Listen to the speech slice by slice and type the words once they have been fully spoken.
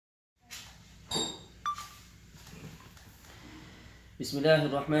بسم الله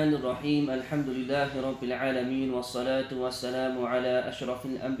الرحمن الرحيم الحمد لله رب العالمين والصلاة والسلام على أشرف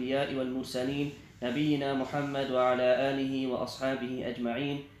الأنبياء والمرسلين نبينا محمد وعلى آله وأصحابه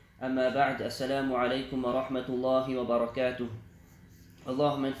أجمعين أما بعد السلام عليكم ورحمة الله وبركاته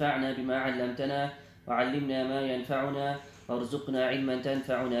اللهم انفعنا بما علمتنا وعلمنا ما ينفعنا وارزقنا علما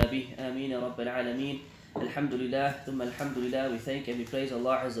تنفعنا به آمين رب العالمين الحمد لله ثم الحمد لله. We thank and we praise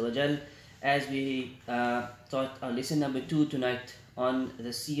Allah Azza wa Jal as we start our lesson number 2 tonight on the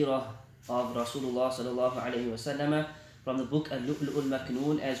seerah of Rasulullah sallallahu alayhi wasallam from the book Al-Lu'lu'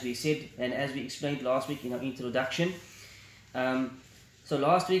 al-Maknoon, as we said and as we explained last week in our introduction. So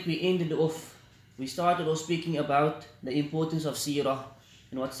last week we started off speaking about the importance of seerah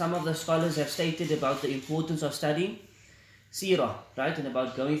and what some of the scholars have stated about the importance of studying seerah, right, and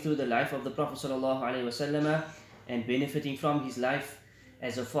about going through the life of the Prophet sallallahu alayhi wasallam and benefiting from his life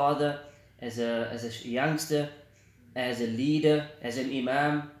as a father, as a youngster, as a leader, as an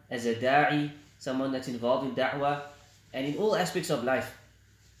imam, as a da'i, someone that's involved in da'wah, and in all aspects of life.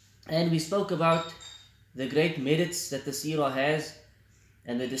 And we spoke about the great merits that the seerah has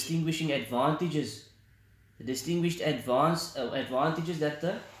and the distinguishing advantages, advantages that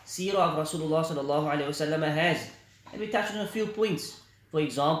the seerah of Rasulullah sallallahu alaihi wasallam has. And we touched on a few points. For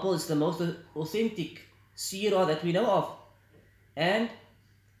example, it's the most authentic seerah that we know of, and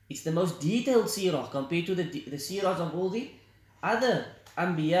it's the most detailed seerah compared to the seerahs of all the other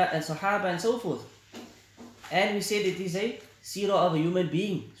Anbiya and Sahaba and so forth. And we said it is a seerah of a human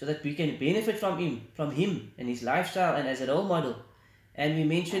being so that we can benefit from him and his lifestyle and as a role model. And we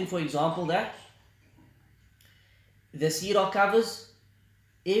mentioned, for example, that the seerah covers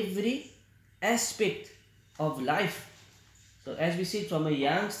every aspect of life. So as we said, from a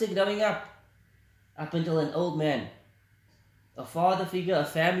youngster growing up until an old man, a father figure, a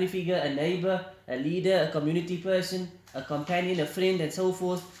family figure, a neighbor, a leader, a community person, a companion, a friend, and so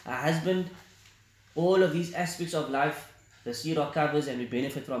forth, a husband. All of these aspects of life, the seerah covers and we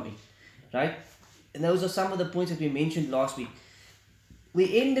benefit from it, right? And those are some of the points that we mentioned last week.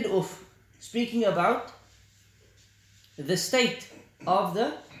 We ended off speaking about the state of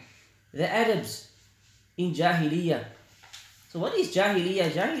the Arabs in Jahiliyyah. So what is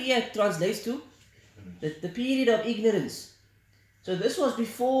Jahiliyyah? Jahiliyyah translates to the period of ignorance. So this was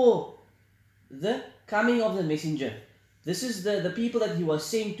before the coming of the messenger. This is the people that he was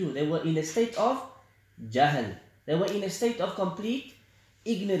sent to. They were in a state of jahl. They were in a state of complete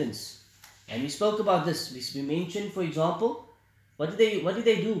ignorance. And we spoke about this. We mentioned, for example, what did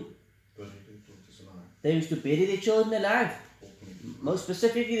they do? They used to bury their children alive. Most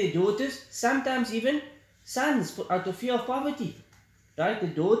specifically their daughters, sometimes even sons, out of fear of poverty. Right? The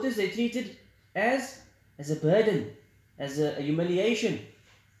daughters they treated as a burden, as a humiliation.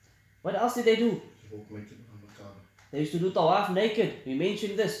 What else did they do? They used to do tawaf naked. We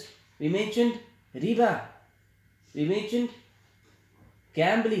mentioned this. We mentioned riba. We mentioned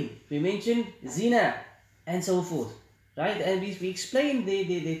gambling. We mentioned zina, and so forth. Right? And we explained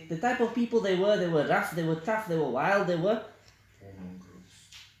the type of people they were. They were rough, they were tough, they were wild, they were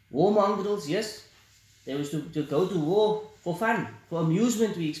war mongrels, yes. They used to go to war for fun, for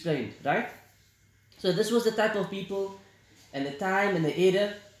amusement, we explained, right? So this was the type of people and the time and the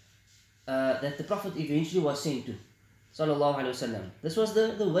era that the Prophet eventually was sent to, sallallahu alaihi wasallam. This was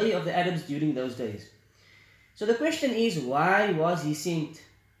the way of the Arabs during those days. So the question is, why was he sent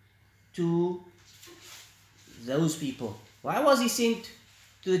to those people? Why was he sent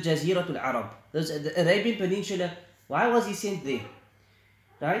to the Jaziratul Arab, the Arabian Peninsula? Why was he sent there?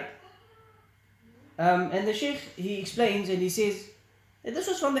 Right? And the Shaykh, he explains and he says that this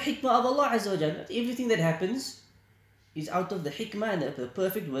was from the hikmah of Allah Azza wa Jalla. Everything that happens is out of the hikmah and the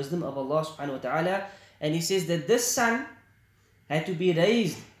perfect wisdom of Allah subhanahu wa ta'ala. And he says that this son had to be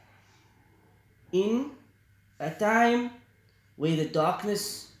raised in a time where the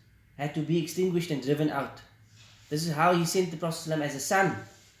darkness had to be extinguished and driven out. This is how he sent the Prophet ﷺ as a son,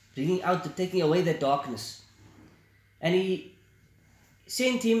 bringing out, taking away the darkness. And he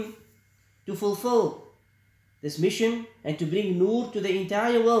sent him to fulfill this mission and to bring nur to the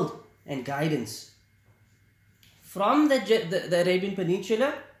entire world and guidance. From the Arabian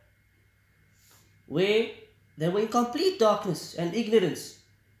Peninsula, where they were in complete darkness and ignorance,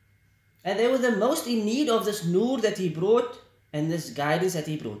 and they were the most in need of this nur that he brought and this guidance that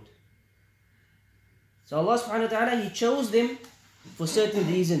he brought. So Allah subhanahu wa ta'ala, he chose them for certain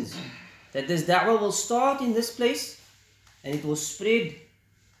reasons, that this da'wah will start in this place and it will spread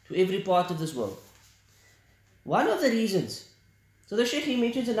to every part of this world. One of the reasons, so the Shaykh, he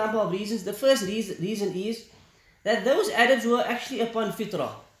mentions a number of reasons. The first reason is that those Arabs were actually upon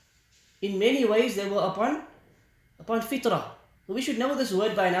fitrah. In many ways they were upon fitrah. So we should know this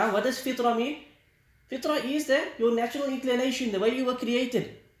word by now. What does fitra mean? Fitra is that your natural inclination, the way you were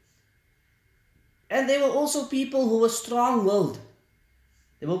created. And there were also people who were strong-willed.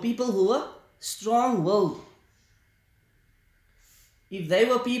 There were people who were strong-willed. If they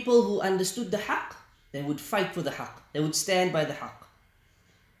were people who understood the haqq, they would fight for the haqq. They would stand by the haqq.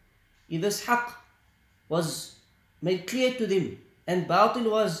 If this haqq was made clear to them and batil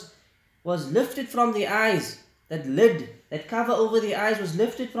was lifted from the eyes, that lid, that cover over the eyes was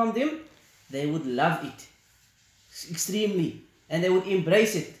lifted from them, they would love it extremely and they would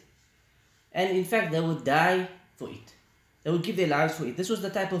embrace it. And in fact, they would die for it. They would give their lives for it. This was the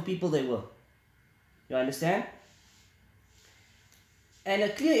type of people they were. You understand? And a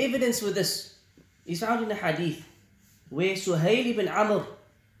clear evidence for this is found in a hadith where Suhail ibn Amr,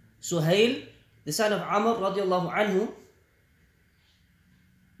 Suhail, the son of Amr radiallahu anhu,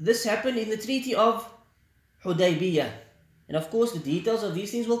 this happened in the Treaty of Hudaybiyah. And of course the details of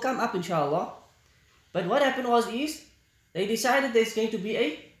these things will come up inshallah. But what happened is they decided there's going to be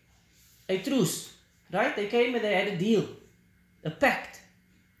a truce. Right? They came and they had a deal. A pact.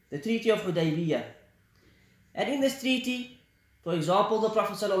 The Treaty of Hudaybiyah. And in this treaty, for example, the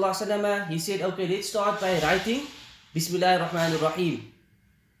Prophet ﷺ, he said, okay, let's start by writing Bismillah ar-Rahman ar-Rahim.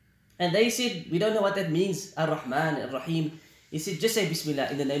 And they said, we don't know what that means, ar-Rahman, ar-Rahim. He said, just say Bismillah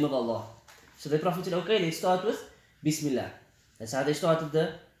in the name of Allah. So the Prophet said, okay, let's start with Bismillah. That's how they started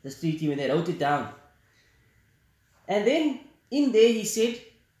the treaty when they wrote it down. And then in there he said,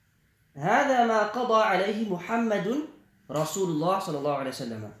 هذا ما قضى عليه محمد رسول الله صلى الله عليه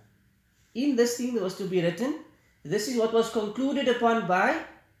وسلم. In this thing that was to be written, this is what was concluded upon by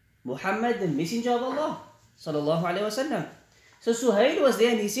Muhammad, the messenger of Allah sallallahu alaihi wasallam. So Suhail was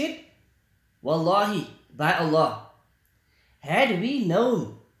there and he said, Wallahi, by Allah, had we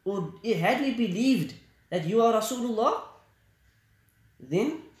known or had we believed that you are Rasulullah,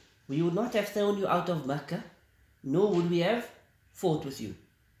 then we would not have thrown you out of Mecca, nor would we have fought with you.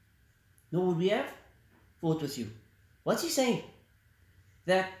 Nor would we have fought with you. What's he saying?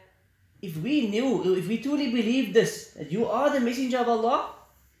 That if we knew, if we truly believed this, that you are the messenger of Allah,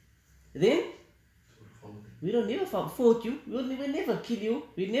 then we don't never fought you, we will never kill you,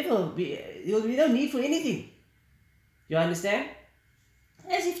 we don't need for anything. You understand?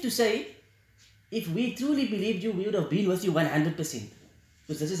 As if to say, if we truly believed you, we would have been with you 100%.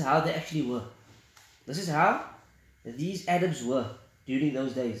 Because this is how they actually were. This is how these Arabs were during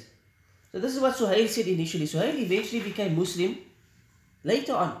those days. So this is what Suhail said initially. Suhail eventually became Muslim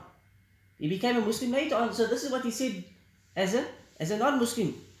later on. He became a Muslim later on. So this is what he said as a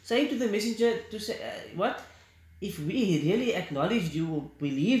non-Muslim, saying to the messenger to say, what? If we really acknowledged you or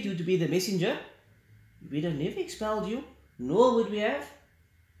believed you to be the messenger, we would have never expelled you, nor would we have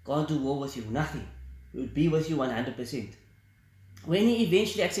gone to war with you. Nothing. We would be with you 100%. When he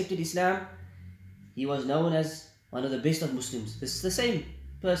eventually accepted Islam, he was known as one of the best of Muslims. This is the same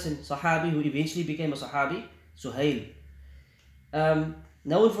person, Sahabi, who eventually became a Sahabi, Suhail.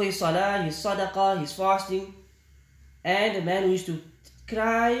 Known for his salah, his sadaqah, his fasting, and a man who used to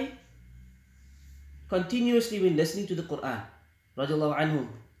cry continuously when listening to the Quran, radiallahu anhu.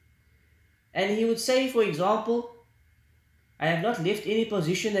 And he would say, for example, I have not left any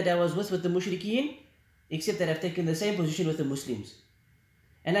position that I was with the mushrikeen, except that I've taken the same position with the Muslims.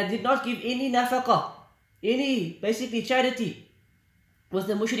 And I did not give any nafaqah, any basically charity with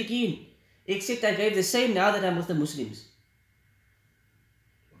the mushrikeen, except I gave the same now that I'm with the Muslims.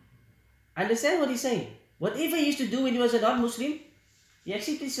 Understand what he's saying? Whatever he used to do when he was a non-Muslim, he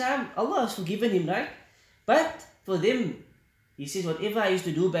accepted Islam, Allah has forgiven him, right? But for them, he says, whatever I used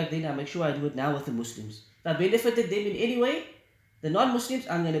to do back then, I make sure I do it now with the Muslims. If I benefited them in any way, the non-Muslims,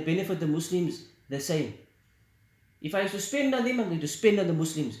 I'm going to benefit the Muslims the same. If I used to spend on them, I'm going to spend on the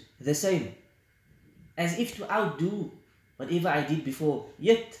Muslims the same. As if to outdo whatever I did before.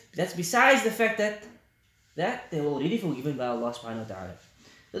 Yet, that's besides the fact that they were already forgiven by Allah subhanahu wa ta'ala.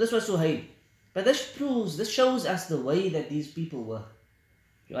 So this was Suhail. But this shows us the way that these people were.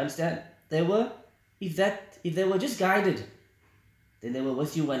 You understand? They were, if they were just guided, then they were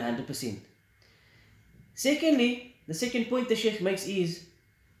with you 100%. Secondly, the second point the Shaykh makes is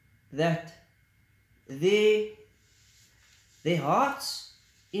that their hearts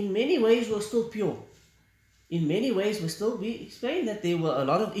in many ways were still pure. In many ways we explained that there were a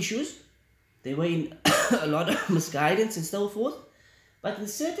lot of issues, they were in a lot of misguidance and so forth, but in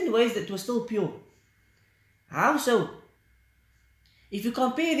certain ways that were still pure. How so? If you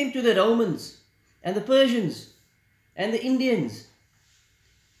compare them to the Romans and the Persians and the Indians,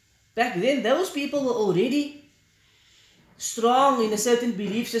 back then those people were already strong in a certain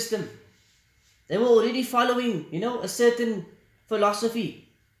belief system. They were already following, a certain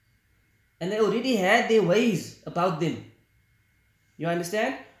philosophy. And they already had their ways about them. You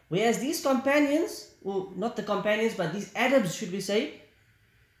understand? Whereas these companions, or not the companions, but these Arabs, should we say,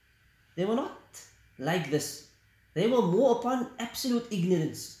 they were not like this. They were more upon absolute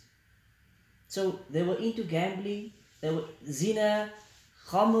ignorance. So they were into gambling, they were zina,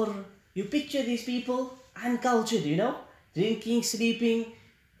 khamr. You picture these people uncultured, drinking, sleeping,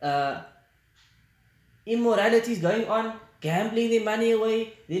 immoralities going on, gambling their money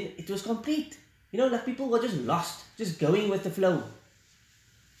away. Then it was complete. Like people were just lost, just going with the flow.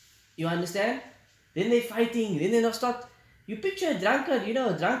 You understand? Then they're fighting, then they're not stopped. You picture a drunkard,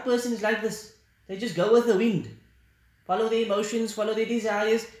 a drunk person is like this. They just go with the wind. Follow their emotions, follow their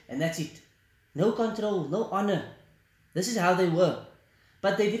desires, and that's it. No control, no honor. This is how they were.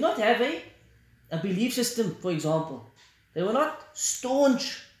 But they did not have a belief system, for example. They were not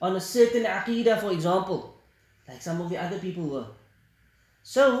staunch on a certain aqidah, for example, like some of the other people were.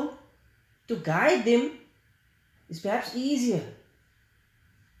 So, to guide them is perhaps easier.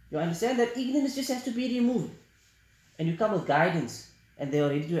 You understand that ignorance just has to be removed. And you come with guidance, and they are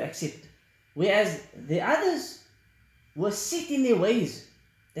ready to accept. Whereas the others were set in their ways.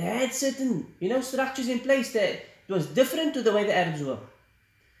 They had certain, structures in place that it was different to the way the Arabs were.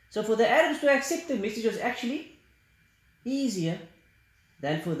 So for the Arabs to accept the message was actually easier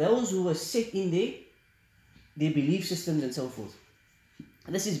than for those who were set in their belief systems and so forth.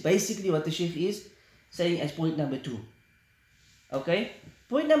 And this is basically what the Shaykh is saying as point number 2. Okay?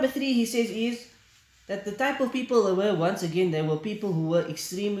 Point number 3 he says is that the type of people they were, once again, they were people who were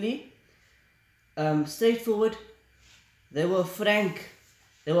extremely straightforward. They were frank.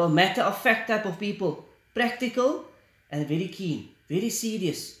 They were matter-of-fact type of people. Practical and very keen. Very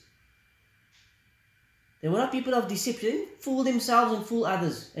serious. They were not people of deception. Fool themselves and fool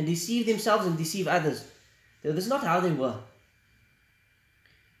others. And deceive themselves and deceive others. This is not how they were.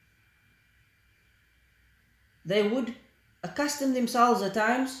 They would accustom themselves at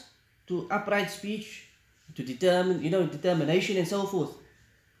times to upright speech, to determination and so forth.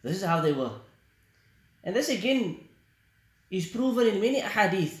 This is how they were. And this again is proven in many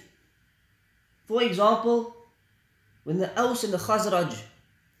ahadith. For example, when the Aus and the Khazraj,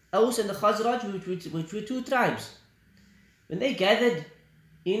 which were 2 tribes, when they gathered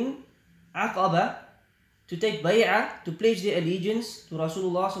in Aqaba to take bay'ah, to pledge their allegiance to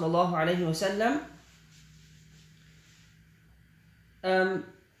Rasulullah sallallahu alayhi wa sallam,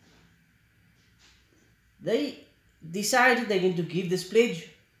 they decided they're going to give this pledge.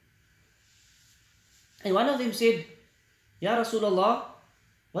 And one of them said, Ya Rasulullah,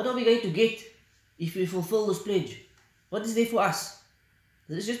 what are we going to get if we fulfill this pledge? What is there for us?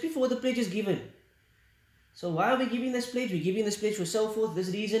 This is just before the pledge is given. So why are we giving this pledge? We're giving this pledge for so forth, this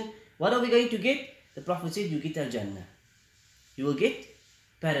reason. What are we going to get? The Prophet said, you get Al-Jannah. You will get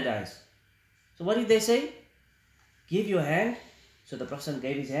paradise. So what did they say? Give your hand. So the Prophet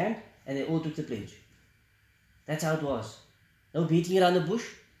gave his hand and they all took the pledge. That's how it was. No beating around the bush.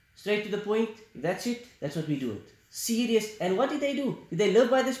 Straight to the point. If that's it, that's what we do it. Serious. And what did they do? Did they live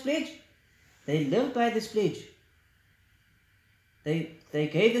by this pledge? They lived by this pledge. They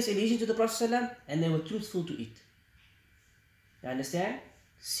gave this allegiance to the Prophet ﷺ and they were truthful to it. You understand?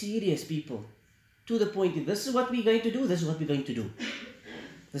 Serious people. To the point, if this is what we're going to do, this is what we're going to do.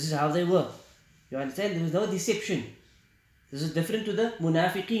 This is how they were. You understand? There was no deception. This is different to the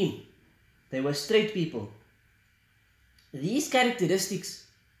munafiqeen. They were straight people. These characteristics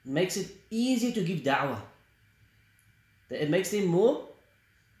makes it easier to give da'wah. It makes them more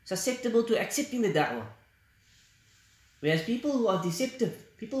susceptible to accepting the da'wah. Whereas people who are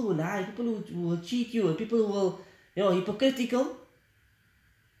deceptive, people who lie, people who will cheat you, and people who will, hypocritical,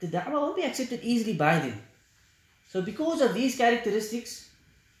 the da'wah won't be accepted easily by them. So because of these characteristics,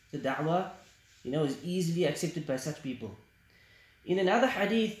 the da'wah, is easily accepted by such people. In another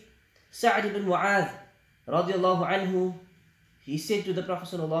hadith, Sa'd ibn Mu'adh, radiallahu anhu, he said to the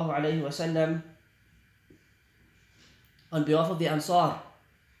Prophet sallallahu alayhi wa sallam, on behalf of the Ansar,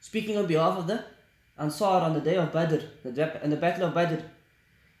 speaking on behalf of the Ansar on the day of Badr, in the battle of Badr,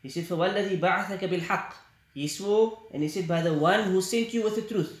 he said, فَوَالَّذِي بَعَثَكَ بِالْحَقِّ. He swore and he said, by the one who sent you with the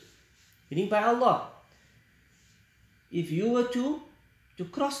truth, meaning by Allah, if you were to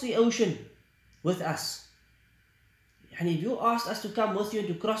cross the ocean with us, and if you asked us to come with you and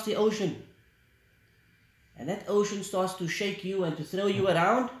to cross the ocean, and that ocean starts to shake you and to throw you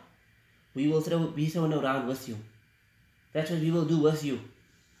around, we will be thrown around with you. That's what we will do with you.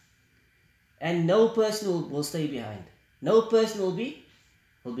 And no person will stay behind. No person will be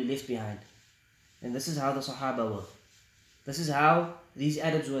left behind. And this is how the Sahaba were. This is how these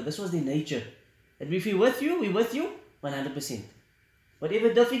Arabs were. This was their nature. That if we're with you, we're with you 100%.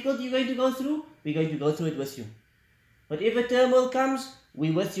 Whatever difficulty you're going to go through, we're going to go through it with you. Whatever turmoil comes,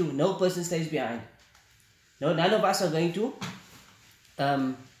 we're with you. No person stays behind. No, none of us are going to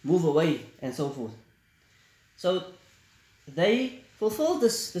move away and so forth. So they fulfilled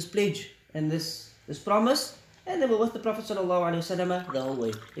this pledge and this promise, and they were with the Prophet ﷺ the whole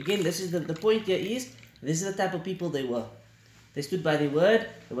way. Again, this is the point here is, this is the type of people they were. They stood by their word,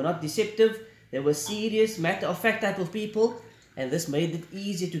 they were not deceptive, they were serious, matter of fact type of people, and this made it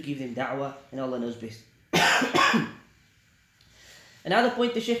easier to give them da'wah, and Allah knows best. Another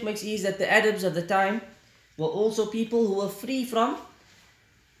point the Shaykh makes is that the Arabs of the time were also people who were free from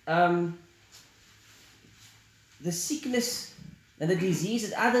the sickness and the disease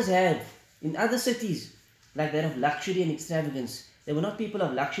that others have in other cities, like that of luxury and extravagance. They were not people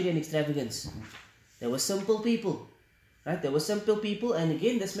of luxury and extravagance. They were simple people. Right? They were simple people, and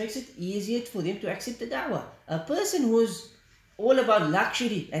again, this makes it easier for them to accept the da'wah. A person who's all about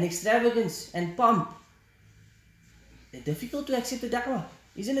luxury and extravagance and pomp, it's difficult to accept the da'wah,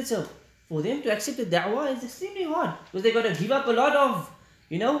 isn't it so? For them to accept the da'wah is extremely hard, because they got to give up a lot of,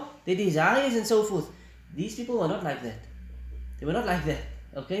 their desires and so forth. These people were not like that. They were not like that.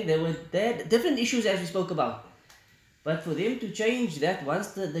 Okay, they had different issues as we spoke about. But for them to change that,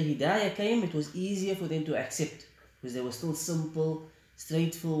 once the hidayah came, it was easier for them to accept, because they were still simple,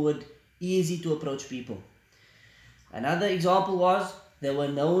 straightforward, easy to approach people. Another example was, they were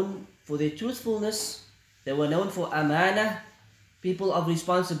known for their truthfulness, they were known for amana, people of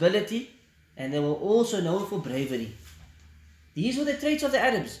responsibility, and they were also known for bravery. These were the traits of the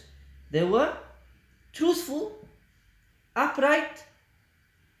Arabs. They were truthful, upright,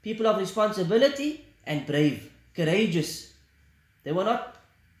 people of responsibility, and brave, courageous. They were not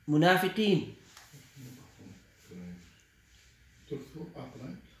munafiqeen. Truthful,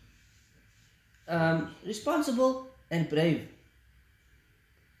 upright, responsible and brave.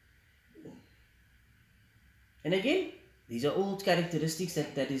 And again, these are all characteristics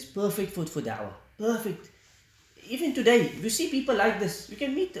that is perfect for da'wah. Perfect. Even today, if you see people like this, you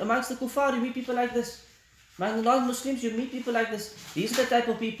can meet amongst the kuffar, you meet people like this. Among the non-Muslims, you meet people like this. These are the type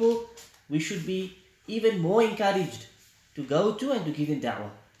of people we should be even more encouraged to go to and to give them da'wah.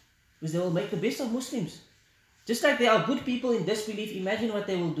 Because they will make the best of Muslims. Just like they are good people in disbelief, imagine what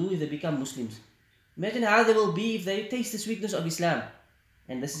they will do if they become Muslims. Imagine how they will be if they taste the sweetness of Islam.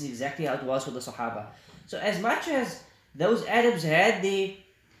 And this is exactly how it was for the Sahaba. So as much as those Arabs had the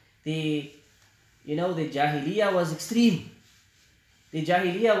Jahiliyyah was extreme. The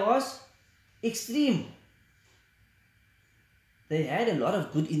Jahiliyyah was extreme. They had a lot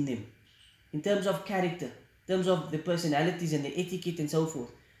of good in them. In terms of character, in terms of the personalities and the etiquette and so forth.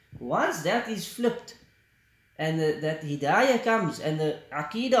 Once that is flipped, and that hidayah comes, and the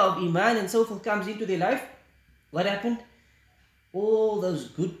aqidah of iman and so forth comes into their life, what happened? All those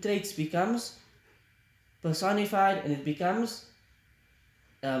good traits becomes personified, and it becomes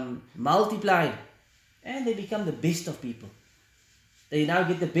multiplied, and they become the best of people. They now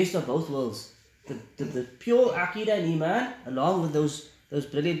get the best of both worlds. The pure aqidah and iman, along with those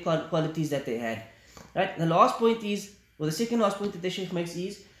brilliant qualities that they had. Right? The last point is, or the second last point that the Shaykh makes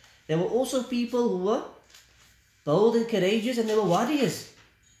is, there were also people who were bold and courageous, and they were warriors.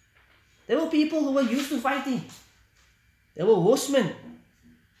 They were people who were used to fighting. They were horsemen.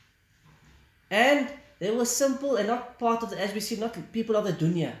 And they were simple and not part of as we see, not people of the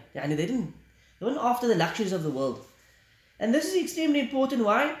dunya. They weren't after the luxuries of the world. And this is extremely important.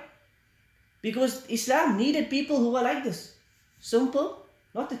 Why? Because Islam needed people who were like this. Simple,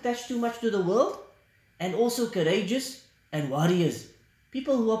 not attached too much to the world, and also courageous and warriors.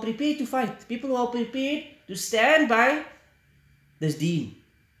 People who are prepared to fight. People who are prepared to stand by this deen.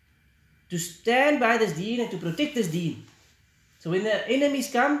 To stand by this deen and to protect this deen. So when the enemies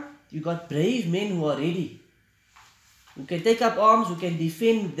come, you got brave men who are ready. Who can take up arms, who can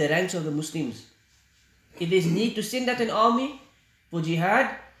defend the ranks of the Muslims. If there's need to send out an army for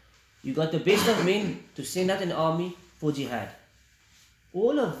jihad, you got the best of men to send out an army for jihad.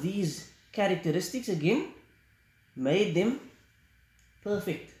 All of these characteristics again made them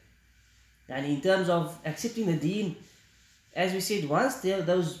perfect. And in terms of accepting the deen, as we said, once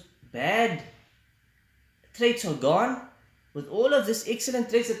those bad traits are gone, with all of these excellent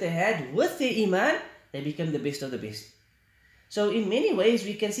traits that they had with their iman, they become the best of the best. So in many ways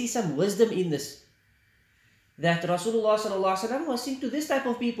we can see some wisdom in this. That Rasulullah ﷺ was sent to this type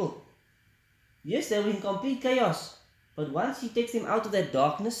of people. Yes, they were in complete chaos. But once he takes them out of that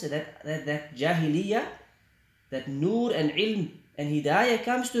darkness, that jahiliyyah, that nur and ilm and hidayah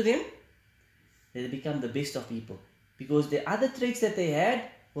comes to them, they become the best of people. Because the other traits that they had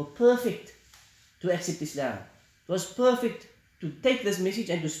were perfect to accept Islam. It was perfect to take this message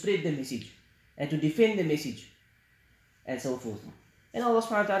and to spread the message and to defend the message and so forth. And Allah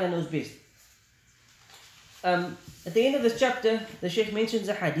subhanahu wa ta'ala knows best. At the end of this chapter, the Shaykh mentions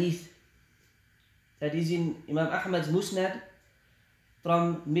a hadith that is in Imam Ahmad's Musnad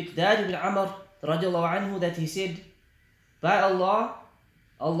from Miqdad ibn Amr radiallahu anhu, that he said, by Allah,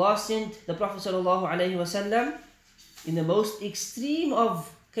 Allah sent the Prophet sallallahu alayhi wasallam in the most extreme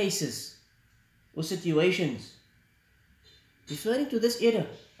of cases or situations, referring to this era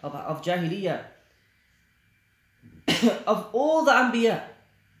of Jahiliyyah, of all the Anbiya.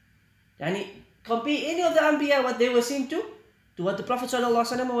 Yani, compare any of the Anbiya, what they were sent to what the Prophet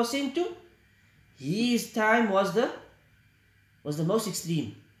ﷺ was sent to. His time was the most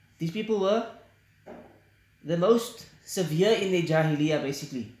extreme. These people were the most severe in their Jahiliyyah,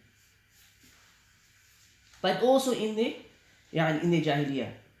 basically. But also in their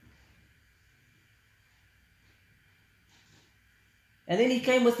Jahiliyyah. And then he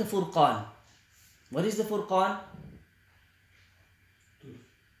came with the Furqan. What is the Furqan?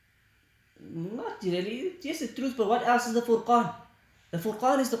 Not really, just the truth, but what else is the Furqan? The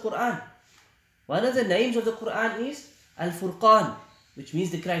Furqan is the Quran. One of the names of the Quran is Al-Furqan, which means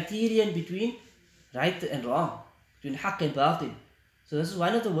the criterion between right and wrong, between Haqq and Batil. So this is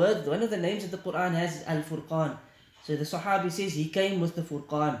one of the words, one of the names that the Quran has is Al-Furqan. So the Sahabi says he came with the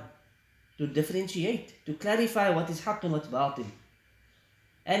Furqan to differentiate, to clarify what is Haqq and what's Batil.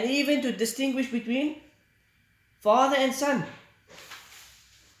 And even to distinguish between father and son.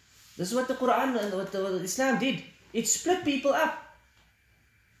 This is what the Quran and what Islam did. It split people up.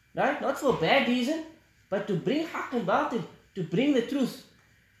 Right? Not for bad reason, but to bring Haqq and Batil, to bring the truth.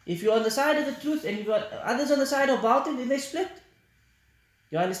 If you're on the side of the truth and you've got others on the side of Batil, then they split.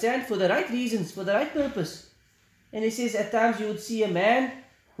 You understand? For the right reasons, for the right purpose. And he says at times you would see a man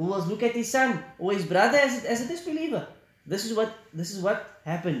who will look at his son or his brother as a disbeliever. This is what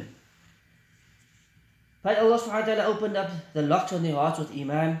happened. But Allah subhanahu wa ta'ala opened up the locks on their hearts with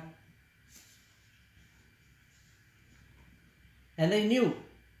Iman. And they knew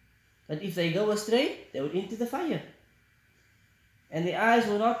that if they go astray, they would enter the fire. And their eyes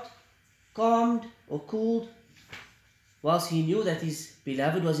were not calmed or cooled whilst he knew that his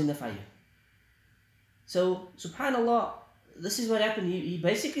beloved was in the fire. So, subhanallah, this is what happened. He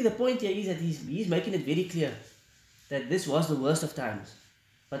basically, the point here is that he's making it very clear that this was the worst of times.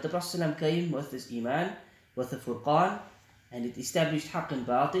 But the Prophet ﷺ came with this Iman, with the Furqan, and it established Haqq and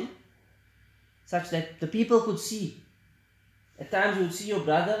Batil, such that the people could see. At times you would see your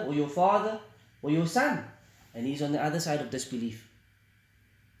brother or your father or your son, and he's on the other side of disbelief.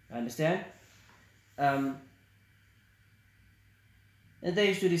 Understand? And they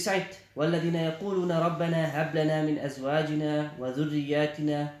used to recite, وَالَّذِينَ يَقُولُونَ رَبَّنَا هَبْ لَنَا مِنْ أَزْوَاجِنَا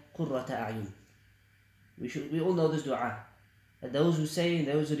وَذُرِّيَّاتِنَا قُرَّةَ أَعْيُنٍ. We all know this dua. And those who say and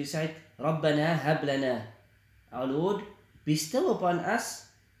those who recite, رَبَّنَا هَبْ لَنَا, our Lord, bestow upon us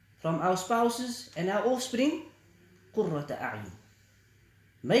from our spouses and our offspring قُرَّةَ أَعْيُنٍ.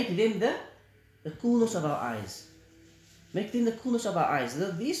 Make them the coolness of our eyes. Make them the coolness of our eyes.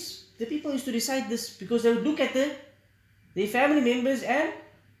 The people used to recite this because they would look at their family members and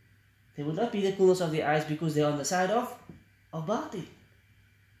they would not be the coolness of their eyes because they are on the side of Batil.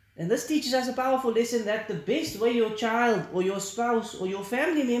 And this teaches us a powerful lesson that the best way your child or your spouse or your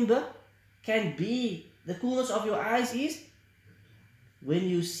family member can be the coolness of your eyes is when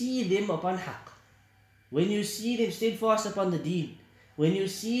you see them upon Haqq. When you see them steadfast upon the Deen. When you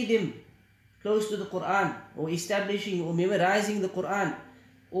see them close to the Quran or establishing or memorizing the Quran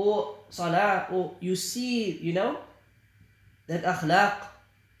or Salah, or you see, that akhlaq.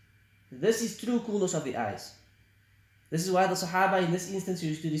 This is true coolness of the eyes. This is why the Sahaba in this instance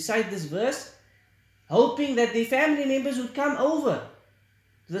used to recite this verse, hoping that their family members would come over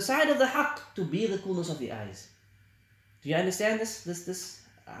to the side of the Haqq to be the coolness of the eyes. Do you understand this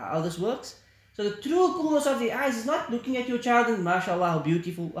how this works? So the true coolness of the eyes is not looking at your child and mashallah, how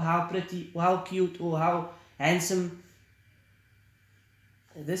beautiful, or how pretty, or how cute, or how handsome.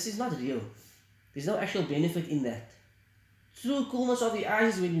 This is not real. There's no actual benefit in that. True coolness of the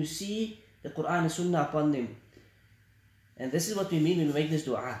eyes is when you see the Quran and Sunnah upon them. And this is what we mean when we make this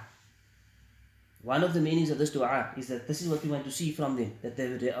dua. One of the meanings of this dua is that this is what we want to see from them. That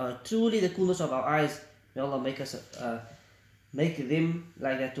they are truly the coolness of our eyes. May Allah make them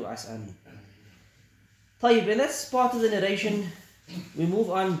like that to us. Ameen. طيب, and that's part of the narration. We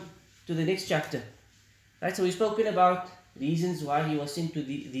move on to the next chapter. Right, so we've spoken about reasons why he was sent to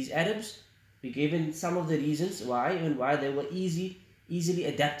these Arabs. We've given some of the reasons why and why they were easily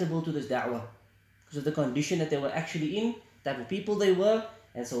adaptable to this da'wah. Because of the condition that they were actually in, type of people they were,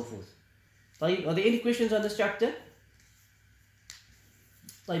 and so forth. طيب, are there any questions on this chapter?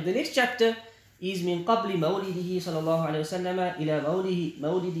 طيب, the next chapter is من قبل مولده صلى الله عليه وسلم إلى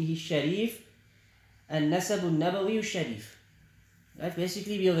مولده الشريف النسب النبوي الشريف. Right?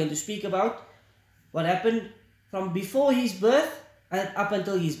 Basically, we are going to speak about what happened from before his birth and up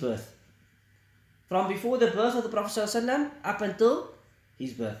until his birth. From before the birth of the Prophet ﷺ up until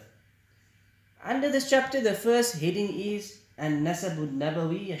his birth. Under this chapter, the first heading is An-Nasab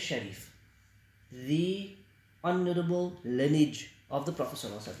al-Nabawi al-Sharif, the honorable lineage of the Prophet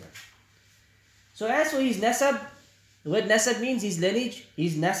ﷺ. So as for his nasab, the word nasab means his lineage,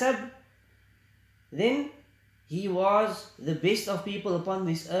 his nasab. Then he was the best of people upon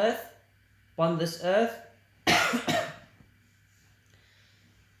this earth,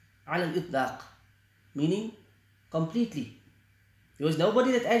 على الإطلاق, meaning completely. There was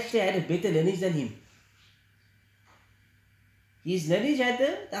nobody that actually had a better lineage than him. His lineage had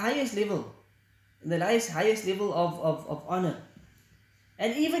the highest level, the highest level of honor.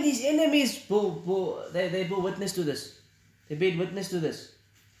 And even his enemies they bore witness to this. They bear witness to this.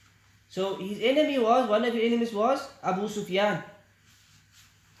 So his enemy was, one of his enemies was Abu Sufyan.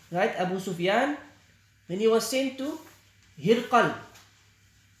 Right? Abu Sufyan, when he was sent to Hirqal,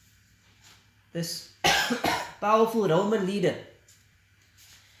 this powerful Roman leader.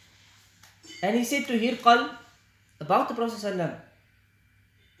 And he said to Hirqal about the Prophet ﷺ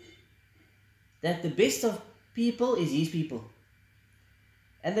that the best of people is his people.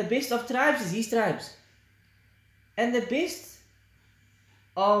 And the best of tribes is his tribes. And the best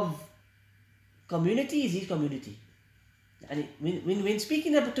of community is his community. And when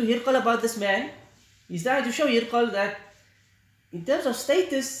speaking to Hirqal about this man, he's trying to show Hirqal that in terms of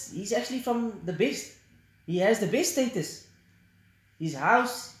status, he's actually from the best. He has the best status. His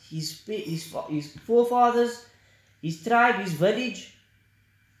house, his forefathers, his tribe, his village,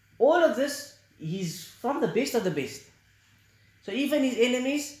 all of this, he's from the best of the best. So even his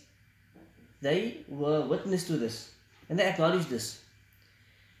enemies, they were witness to this and they acknowledged this.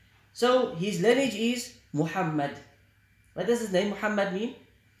 So his lineage is Muhammad. What does his name Muhammad mean?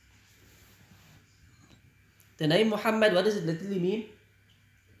 The name Muhammad, what does it literally mean?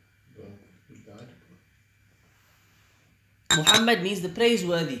 Muhammad means the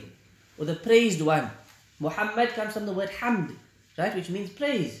praiseworthy or the praised one. Muhammad comes from the word hamd, right, which means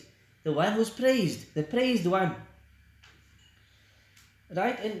praise. The one who's praised, the praised one.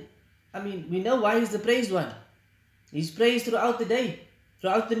 Right? And I mean, we know why he's the praised one. He's praised throughout the day,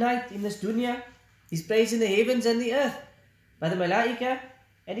 throughout the night in this dunya. He's praised in the heavens and the earth by the malaika,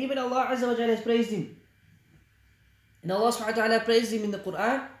 and even Allah Azza wa Jalla has praised him. And Allah subhanahu wa ta'ala praised him in the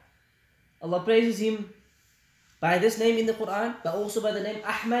Quran. Allah praises him by this name in the Quran, but also by the name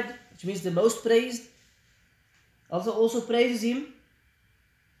Ahmad, which means the most praised. Allah also praises him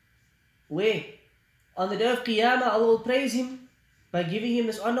where? On the day of Qiyamah, Allah will praise him by giving him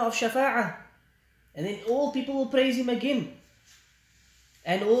this honor of shafa'ah. And then all people will praise him again.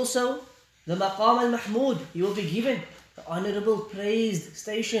 And also the maqam al-mahmud, he will be given the honorable praised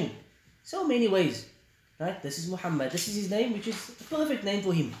station. So many ways. Right? This is Muhammad. This is his name, which is a perfect name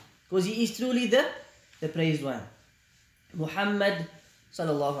for him. Because he is truly the praised one. Muhammad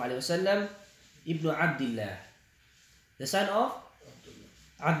sallallahu alayhi wa sallam ibn Abdullah. The son of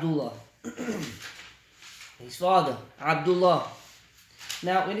Abdullah. His father, Abdullah.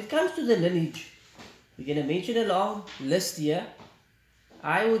 Now, when it comes to the lineage, we're going to mention a long list here.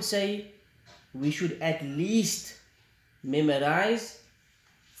 I would say we should at least memorize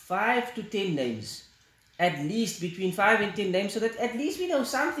 5 to 10 names. At least between 5 and 10 names, so that at least we know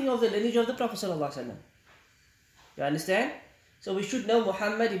something of the lineage of the Prophet ﷺ. You understand? So we should know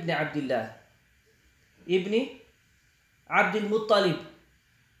Muhammad ibn Abdullah, ibn Abdul Muttalib,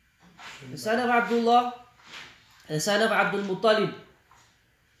 the son of Abdullah, the son of Abdul Muttalib,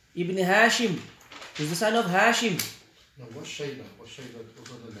 ibn Hashim, who's the son of Hashim. No, what's Shayba? What's Shayba?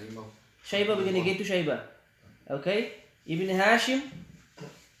 What's the name of? Shayba, we're going to get to Shayba. Okay? Ibn Hashim,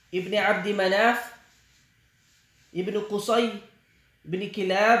 ibn Abdi Manaf, ibn Qusay, ibn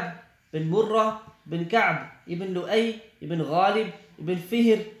Kilab, ibn Murrah, ibn Ka'b, ibn Lu'ay, ibn Ghalib, ibn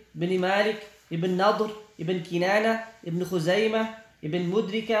Fihr, ibn Malik, ibn Nadr, ibn Kinana, ibn Khuzaymah, ibn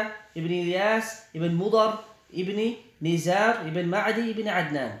Mudrika, ibn Ilyas, ibn Mudar, ibn Nizar, ibn Ma'di, ibn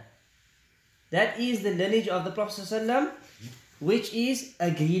Adnan. That is the lineage of the Prophet ﷺ, which is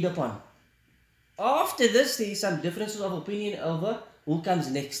agreed upon. After this, there is some differences of opinion over who comes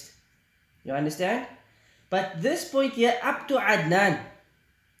next. You understand? But this point here, up to Adnan,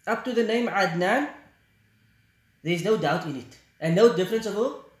 up to the name Adnan, there is no doubt in it. And no difference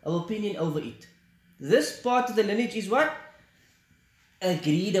of opinion over it. This part of the lineage is what?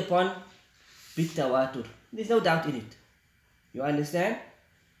 Agreed upon bitawatur. There's no doubt in it. You understand?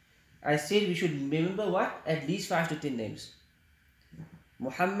 I said we should remember what? At least 5 to 10 names.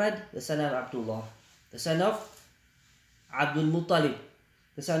 Muhammad, the son of Abdullah, the son of Abdul Muttalib,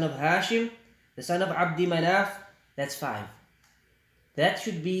 the son of Hashim, the son of Abdi Manaf. That's 5. That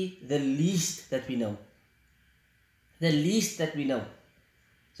should be the least that we know. The least that we know.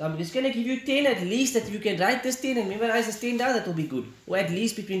 So I'm just going to give you 10 at least, that you can write this 10 and memorize this 10 down. That will be good. Or at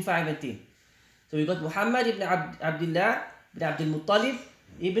least between 5 and 10. So we got Muhammad ibn Abdullah ibn Abdul Muttalib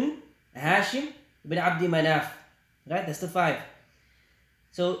ibn Hashim ibn Abdi Manaf. Right? That's the 5.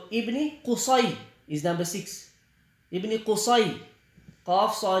 So Ibn Qusay is number 6. Ibn Qusay.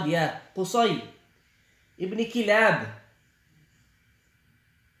 Qaf Sad Ya. Qusay. Ibn Kilab.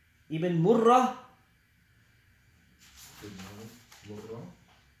 Ibn Murrah.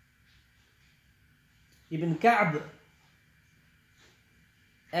 Ibn Ka'b.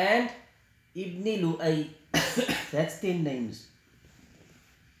 And Ibn Lu'ay. That's 10 names.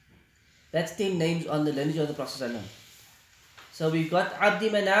 That's 10 names on the lineage of the Prophet. So we've got Abdi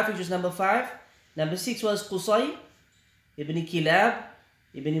Manaf, which was number 5. Number 6 was Qusay, Ibn Kilab,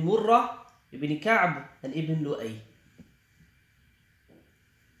 Ibn Murrah, Ibn Ka'b, and Ibn Lu'ay.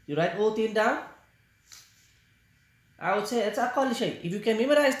 You write all 10 down? I would say it's aqall shay. If you can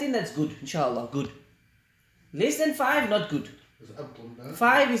memorize 10, that's good, inshallah, good. Less than 5, not good.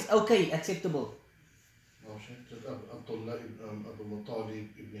 5 is okay, acceptable. Abdullah ibn Abu Muttalib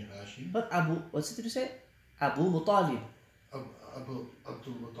ibn Hashim. But what's it to say? Abu Muttalib. Abdul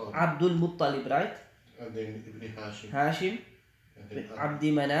Muttalib. Abdul Muttalib, right? And then Ibn Hashim. Hashim. And then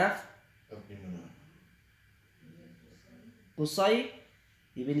Abdi Manaf. Abdi Manaf. Qusay.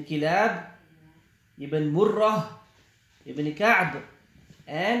 Ibn Kilab. Ibn Murrah. Ibn Ka'b.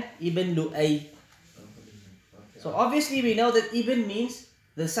 And Ibn Lu'ay. So obviously we know that Ibn means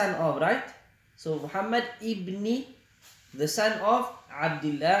the son of, right? So Muhammad ibn, the son of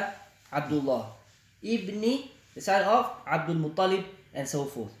Abdullah. Ibn, the son of Abdul Muttalib, and so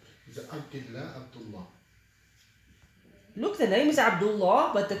forth. The Abdullah. Look, the name is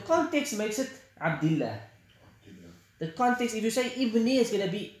Abdullah, but the context makes it Abdullah. The context, if you say Ibn, it's going to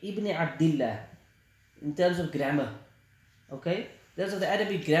be Ibn Abdullah in terms of grammar. Okay? In terms of the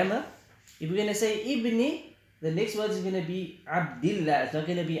Arabic grammar, if we're going to say Ibn, the next word is going to be Abdullah. It's not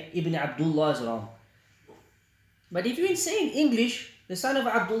going to be Ibn Abdullah, is wrong. But if you say in English, the son of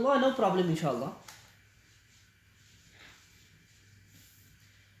Abdullah, no problem, inshallah.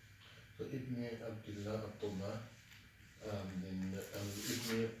 So Ibn Abdullah, then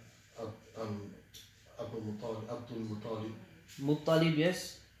Ibn Abdul Muttalib. Muttalib,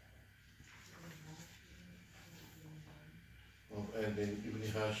 yes. And then Ibn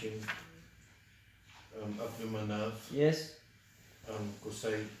Hashim. Abdul Manaf. Yes.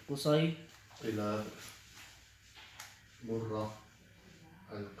 Qusay. Kilab. Murrah.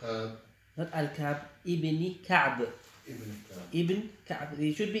 Al-Kab. Not Al-Kab. Ibn Ka'b. Ibn Ka'b.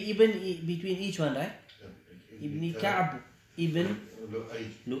 It should be Ibn between each one, right? Ibn Ka'b. Ibn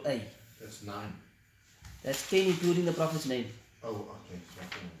Lu'ay. That's 9. That's 10 including the Prophet's name. Oh, okay.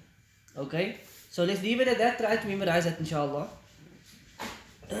 Okay. So let's leave it at that. Try to memorize that, inshallah.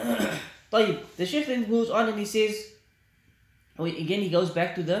 The Shaykh then moves on and he says, again he goes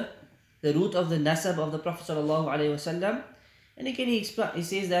back to the root of the nasab of the Prophet sallallahu alaihi wasallam, and again he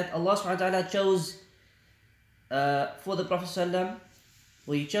says that Allah subhanahu wa ta'ala chose for the Prophet sallam,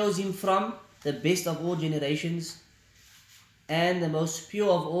 or he chose him from the best of all generations and the most pure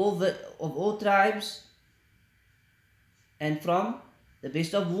of all tribes, and from the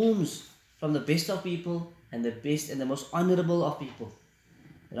best of wombs, from the best of people, and the best and the most honorable of people.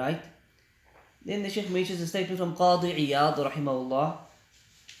 Right? Then the Shaykh mentions a statement from Qadi Iyad rahimahullah,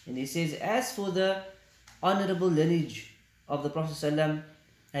 and he says, as for the honorable lineage of the Prophet ﷺ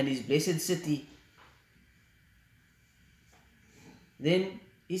and his blessed city, then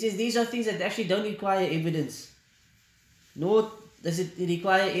he says these are things that actually don't require evidence, nor does it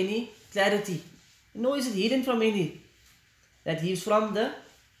require any clarity, nor is it hidden from any, that he is from the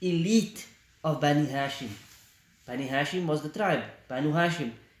elite of Bani Hashim. Bani Hashim was the tribe, Banu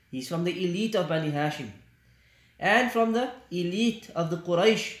Hashim. He's from the elite of Bani Hashim, and from the elite of the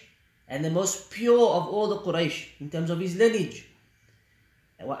Quraysh, and the most pure of all the Quraysh in terms of his lineage.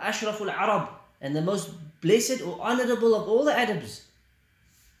 Wa ashraful Arab, and the most blessed or honorable of all the Arabs.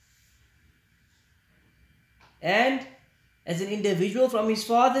 And as an individual from his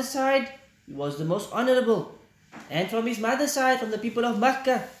father's side, he was the most honorable, and from his mother's side, from the people of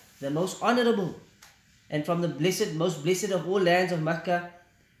Makkah, the most honorable, and from the most blessed of all lands of Makkah.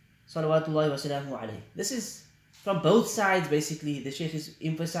 Salawatullahi wa salamu alayhi. This is from both sides, basically. The Shaykh is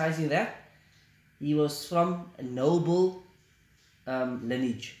emphasizing that he was from a noble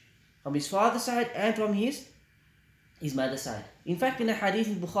lineage. from his father's side and from his mother's side. In fact, in a hadith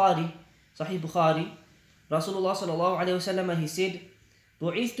in Bukhari, Sahih Bukhari, Rasulullah sallallahu alayhi wasallam, he said,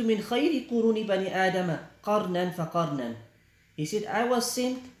 بُعِثْتُ مِنْ خَيْرِ قُرُونِ بَنِي آدَمَ قَرْنًا فَقَرْنًا. He said, I was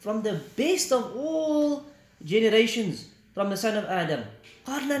sent from the best of all generations from the son of Adam.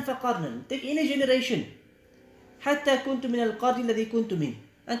 قَرْنًا فَقَرْنًا. Take any generation. حَتَّى كُنْتُ مِنَ الْقَرْنِ الَّذِي كُنْتُ مِنْ.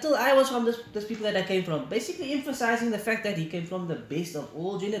 Until I was from those people that I came from. Basically emphasizing the fact that he came from the best of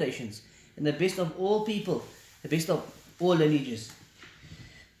all generations. And the best of all people. The best of all lineages.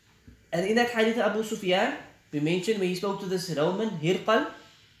 And in that hadith of Abu Sufyan, we mentioned when he spoke to this Roman, Hirqal,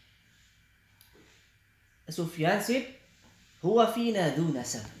 Sufyan said, Huwa fina dhu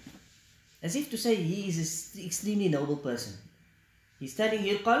nasab. As if to say he is an extremely noble person. He's telling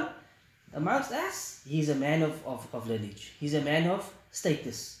Hirqal, amongst us, he is a man of lineage. He's a man of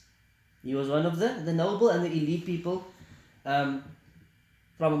status. He was one of the noble and the elite people from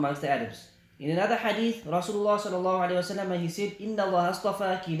amongst the Arabs. In another hadith, Rasulullah sallallahu alayhi wa sallam, he said, Inna Allah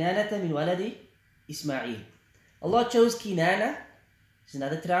astafa kinanata min waladi Ismail. Allah chose Kinana, it's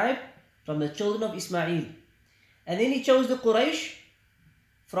another tribe, from the children of Ismail. And then he chose the Quraysh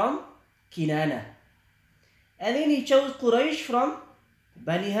from Kinana. And then he chose Quraysh from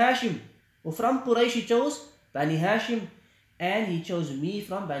Bani Hashim. Or from Quraysh he chose Bani Hashim. And he chose me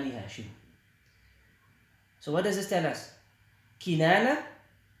from Bani Hashim. So what does this tell us? Kinana,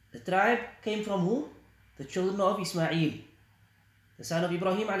 the tribe, came from who? The children of Ismail, the son of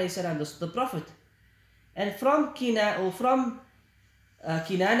Ibrahim alayhi salam, the prophet. And from Kinana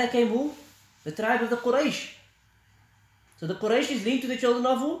came who? The tribe of the Quraysh. So the Quraysh is linked to the children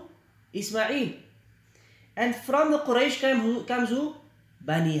of who? Ismail. And from the Quraysh comes who?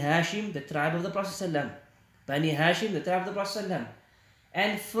 Bani Hashim, the tribe of the Prophet sallam. Bani Hashim, the tribe of the Prophet sallam.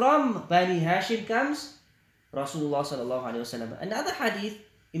 And from Bani Hashim comes Rasulullah sallallahu alayhi wa sallam. Another hadith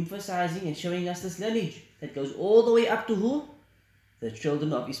emphasizing and showing us this lineage that goes all the way up to who? The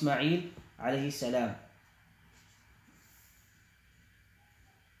children of Ismail alayhi salam.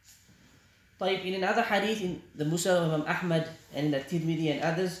 In another hadith in the Musnad of Imam Ahmad and in the Tirmidhi and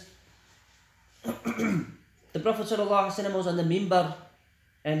others, the Prophet ﷺ was on the mimbar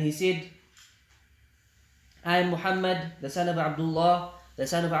and he said, I am Muhammad, the son of Abdullah, the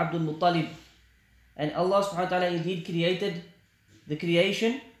son of Abdul Muttalib. And Allah subhanahu wa ta'ala indeed created the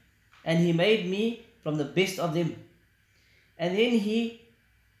creation and He made me from the best of them. And then He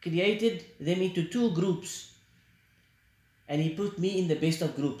created them into two groups and He put me in the best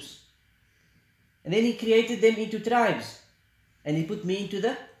of groups. And then He created them into tribes and He put me into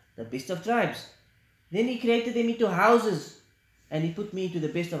the best of tribes. Then He created them into houses and He put me into the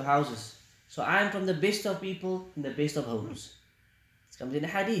best of houses. So I am from the best of people in the best of homes. This comes in a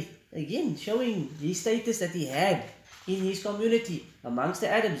hadith. Again, showing the status that he had in his community amongst the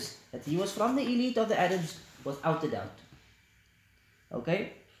Arabs. That he was from the elite of the Arabs without a doubt.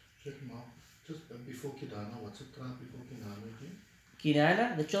 Okay? Sheikh Imam, just before Kinana, what's the tribe before Kinana again?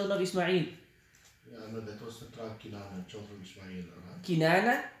 Kinana, the children of Ismail. Yeah, no, that was the tribe Kinana, children of Ismail, right?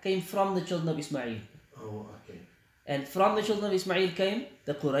 Kinana came from the children of Ismail. Oh, okay. And from the children of Ismail came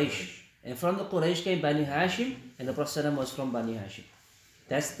the Quraysh. And from the Quraysh came Bani Hashim, and the Prophet ﷺ was from Bani Hashim.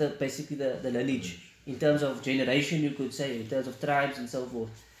 That's basically the lineage. In terms of generation, you could say, in terms of tribes and so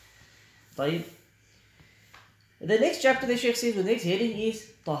forth. طيب. The next chapter, the Shaykh says, the next heading is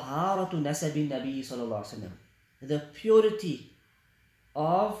طهارة نسب النبي صلى الله عليه وسلم. The purity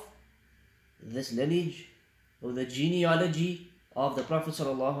of this lineage, or the genealogy of the Prophet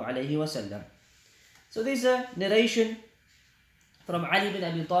sallallahu alaihi wasallam. So there's a narration from Ali bin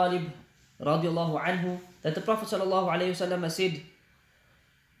Abi Talib radiallahu anhu that the Prophet sallallahu alaihi wasallam said,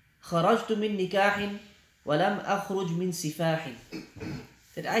 خرجت من نكاح ولم أخرج من سفاح.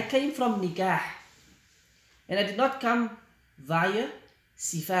 That I came from nikah and I did not come via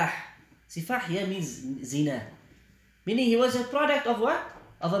sifah. Sifah here means zina. Meaning he was a product of what?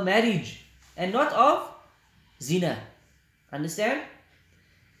 Of a marriage and not of zina. Understand?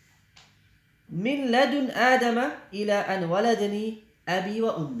 من لدن آدم إلى أن ولدني أبي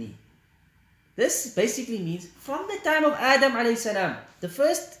وأمي. This basically means from the time of Adam alayhi salam, the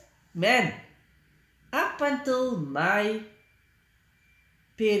first man, up until my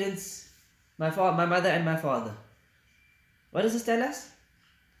parents, my mother and my father. What does this tell us?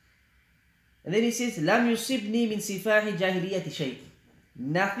 And then he says, لم يصبني من سفاح جاهلية شيء.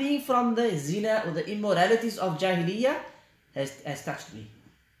 Nothing from the zina or the immoralities of Jahiliyyah has touched me.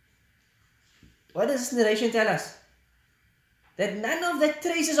 What does this narration tell us? That none of the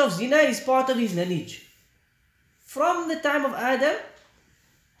traces of zina is part of his lineage. From the time of Adam,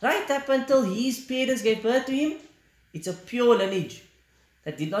 right up until his parents gave birth to him, it's a pure lineage.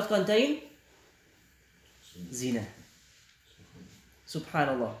 that did not contain zina.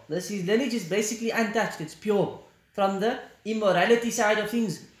 Subhanallah. His lineage is basically untouched, it's pure. From the immorality side of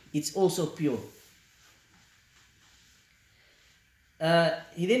things, it's also pure.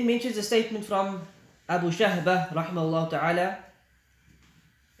 He then mentions a statement from Abu Shahbah rahimahullah ta'ala,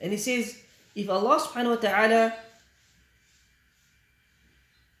 and he says, if Allah subhanahu wa ta'ala,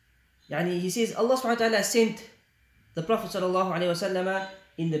 he says Allah subhanahu wa ta'ala sent the Prophet sallallahu alayhi wa sallam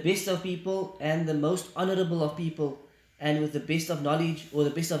in the best of people and the most honorable of people, and with the best of knowledge, or the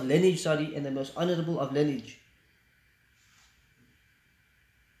best of lineage, and the most honorable of lineage.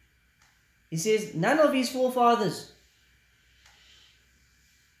 He says, none of his forefathers,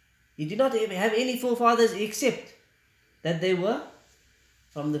 he did not have any forefathers except that they were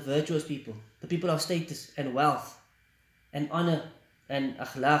from the virtuous people, the people of status and wealth and honor and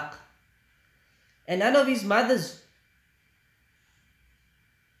akhlaq. And none of his mothers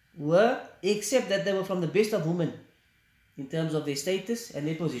were except that they were from the best of women in terms of their status and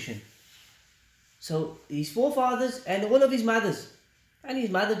their position. So his forefathers and all of his mothers, and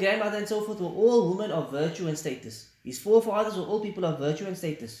his mother, grandmother and so forth, were all women of virtue and status. His forefathers were all people of virtue and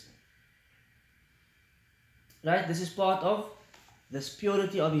status. Right? This is part of this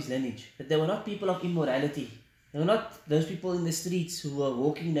purity of his lineage. That they were not people of immorality. They were not those people in the streets who were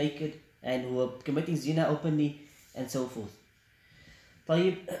walking naked and who were committing zina openly and so forth.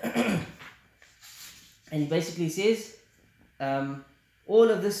 And he basically says, all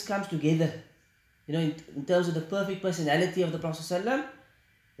of this comes together. In terms of the perfect personality of the Prophet ﷺ,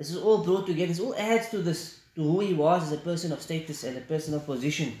 this is all brought together. This all adds to this, to who he was as a person of status and a person of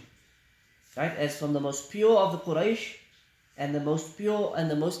position. Right? As from the most pure of the Quraysh and the most pure and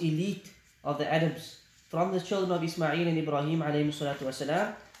the most elite of the Arabs, from the children of Ismail and Ibrahim alayhi salatu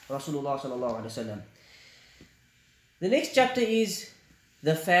wasalam, Rasulullah sallallahu alayhi wasallam. The next chapter is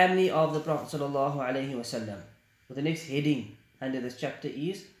the family of the Prophet sallallahu alayhi wasallam. So the next heading under this chapter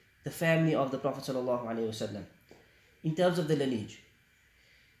is the family of the Prophet sallallahu alayhi wasallam, in terms of the lineage.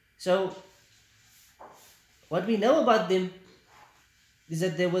 So what we know about them is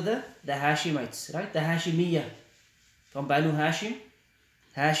that they were the Hashimites, right? The Hashimiyya, from Banu Hashim,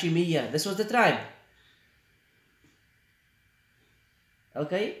 Hashimiyya. This was the tribe.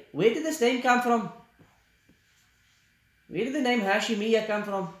 Okay, where did this name come from? Where did the name Hashimiyya come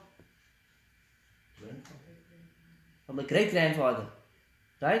from? From the great-grandfather,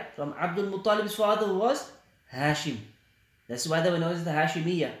 right? From Abdul Muttalib's father, who was Hashim. That's why they were known as the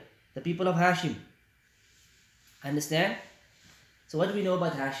Hashimiyya, the people of Hashim. Understand? So what do we know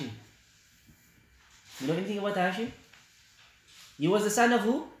about Hashim? You know anything about Hashim? He was the son of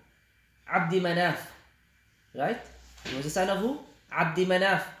who? Abdi Manaf. Right? He was the son of who? Abdi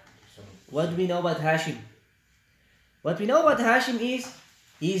Manaf. What do we know about Hashim? What we know about Hashim is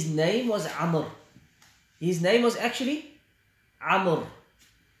his name was Amr. His name was actually Amr.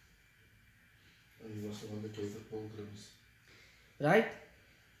 He was one that gave the pilgrims. Right?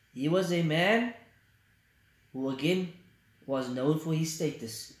 He was a man who again was known for his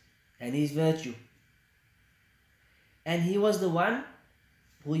status and his virtue. And he was the one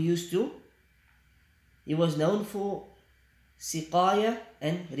who he was known for siqaya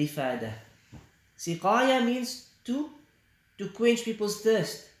and rifada. Siqaya means to quench people's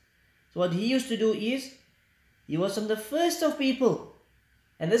thirst. So what he used to do is, he was from the first of people,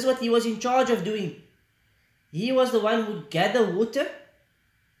 and this is what he was in charge of doing. He was the one who would gather water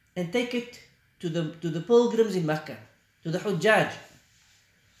and take it to the pilgrims in Mecca, to the Hujjaj,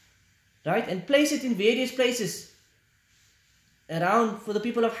 right? And place it in various places around for the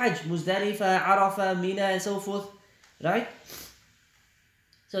people of Hajj, Muzdalifah, Arafah, Mina and so forth, right?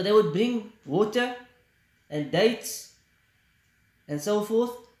 So they would bring water and dates and so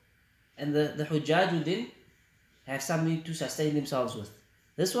forth, and the Hujjaj would then have something to sustain themselves with.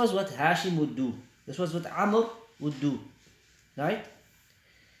 This was what Hashim would do. This was what Amr would do, right?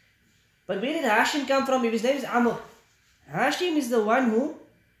 But where did Hashim come from if his name is Amr? Hashim is the one who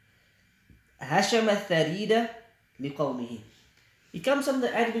Hashama Tharida liqawmihi. It comes from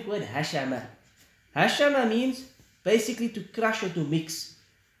the Arabic word Hashama. Hashama means basically to crush or to mix.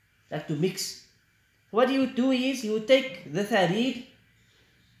 Like to mix. What he would do is, he would take the Tharid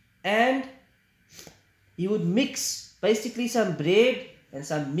and he would mix basically some bread and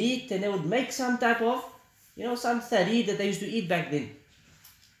some meat, and they would make some type of, some Tharid that they used to eat back then.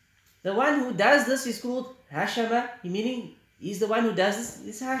 The one who does this is called Hashama, meaning he's the one who does this,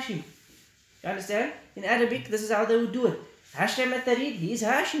 is Hashim. You understand? In Arabic, this is how they would do it. Hashama Tharid, he is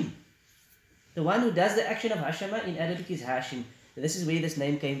Hashim. The one who does the action of Hashama in Arabic is Hashim. This is where this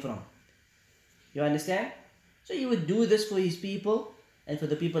name came from. You understand? So he would do this for his people, and for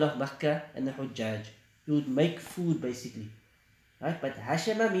the people of Makkah and the Hujjaj. He would make food basically. Right? But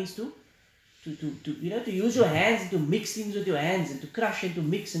hashama means to use your hands and to mix things with your hands and to crush and to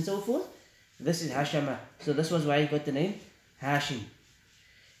mix and so forth. This is hashama. So this was why he got the name Hashim.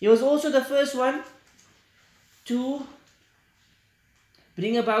 He was also the first one to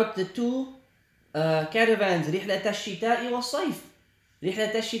bring about the two caravans, رحلة الشتاء والصيف.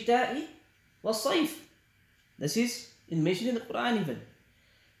 رحلة الشتاء والصيف. This is mentioned in the Quran even.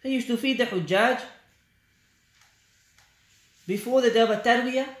 He used to feed the Hujjaj before the day of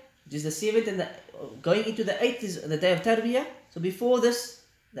Tarwiyah, which is the 7th, and going into the 8th is the day of Tarwiyah. So before this,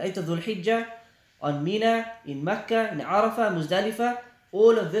 the 8th of Dhul Hijjah, on Mina, in Mecca, in Arafah, Muzdalifah,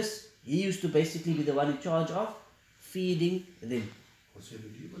 all of this, he used to basically be the one in charge of feeding them. Was he a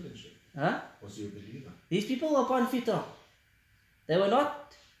believer then, Sheikh? Huh? Was he a believer? These people were upon fitrah. They were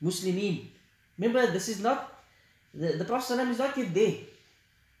not Muslimin. Remember, this is not, the Prophet ﷺ is not yet there.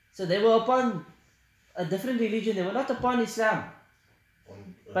 So they were upon a different religion. They were not upon Islam.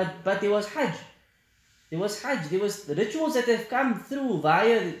 But there was Hajj. There was Hajj. There was the rituals that have come through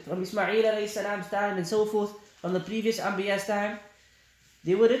from Ismail alayhi salam's time and so forth, from the previous Anbiya's time.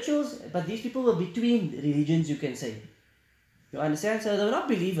 There were rituals, but these people were between religions, you can say. You understand? So they were not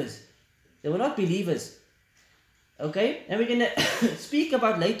believers. They were not believers. Okay? And we're going to speak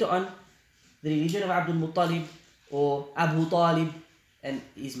about later on the religion of Abdul Muttalib or Abu Talib and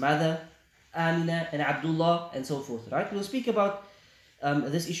his mother Amina and Abdullah and so forth. Right? We'll speak about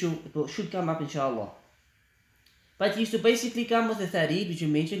this issue. It should come up inshallah. But he used to basically come with the tharid, which you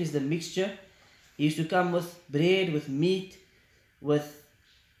mentioned is the mixture. He used to come with bread, with meat, with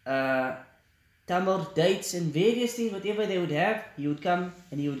tamar, dates and various things, whatever they would have, he would come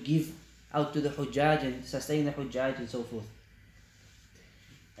and he would give out to the Hujjaj and sustain the Hujjaj and so forth.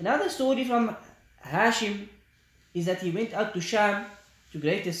 Another story from Hashim is that he went out to Sham, to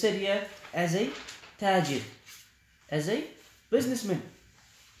Greater Syria, as a tajir, as a businessman.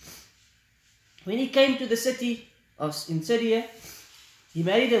 When he came to the city in Syria, he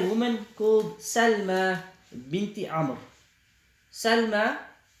married a woman called Salma binti Amr. Salma,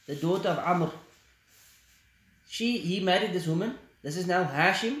 the daughter of Amr. He married this woman. This is now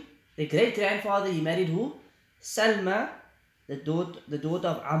Hashim, the great grandfather. He married who? Salma, the daughter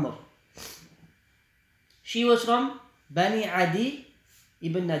of Amr. She was from Bani Adi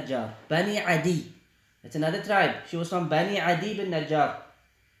ibn Najjar. Bani Adi. That's another tribe. She was from Bani Adi ibn Najjar.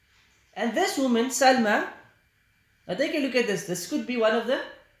 And this woman, Salma, now take a look at this. This could be one of the,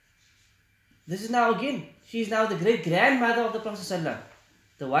 this is now again, she is now the great grandmother of the Prophet ﷺ,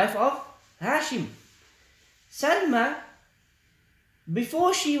 the wife of Hashim. Salma,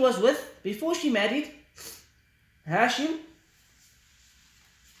 before she married Hashim,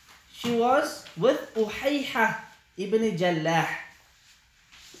 she was with Uhayha ibn Jallah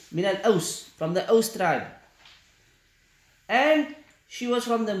min al-Aws, from the Aws tribe. And she was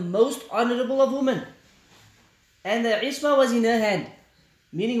from the most honorable of women. And the isma was in her hand.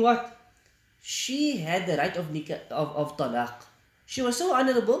 Meaning what? She had the right of talaq. She was so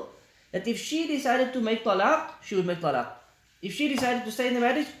honorable that if she decided to make talaq, she would make talaq. If she decided to stay in the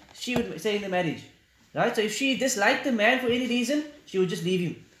marriage, she would stay in the marriage. Right? So if she disliked the man for any reason, she would just leave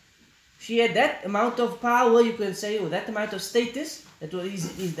him. She had that amount of power, you can say, or that amount of status that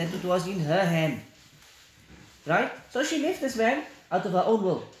it was in her hand. Right? So she left this man out of her own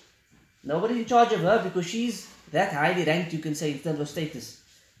will. Nobody's in charge of her because she's that highly ranked, you can say, in terms of status.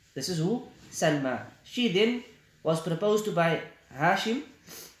 This is who? Salma. She then was proposed to by Hashim,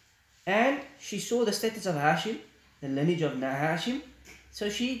 and she saw the status of Hashim, the lineage of Hashim, so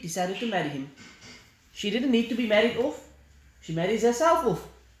she decided to marry him. She didn't need to be married off. She marries herself off.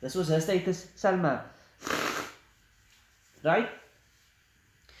 This was her status, Salma. Right?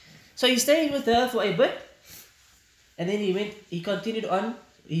 So he stayed with her for a bit, and then he continued on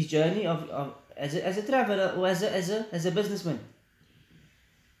his journey as a traveler or as a businessman.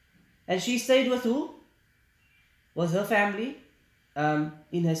 And she stayed with who? With her family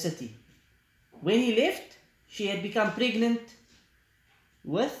in her city. When he left, she had become pregnant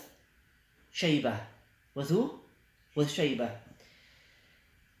with Shaybah. With who? With Shaybah.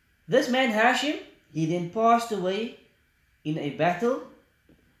 This man Hashim, he then passed away in a battle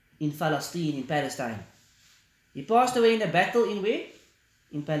in Palestine, in Palestine. He passed away in a battle in where?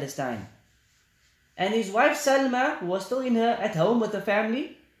 In Palestine. And his wife Salma, who was still at home with the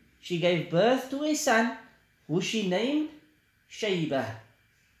family, she gave birth to a son who she named Shaybah.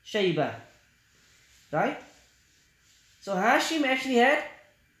 Shaybah. Right? So Hashim actually had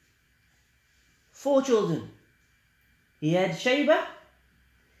 4 children. He had Shaybah,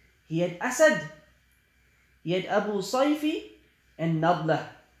 he had Asad, he had Abu Sayfi, and Nadla.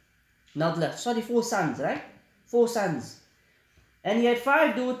 Sorry, 4 sons, right? 4 sons. And he had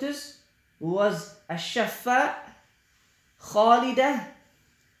 5 daughters, who was Ash-Shaffa, Khalida,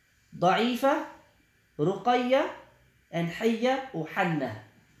 Da'ifa, Ruqayya, and Hayya or Hanna.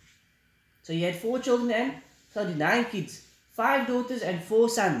 So he had 4 children and 9 kids, 5 daughters and 4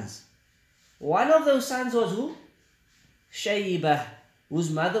 sons. One of those sons was who? Shaybah, whose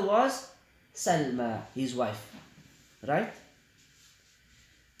mother was Salma, his wife. Right?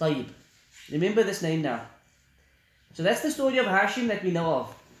 Tayyib. Remember this name now. So that's the story of Hashim that we know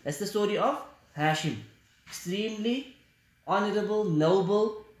of. That's the story of Hashim. Extremely honorable,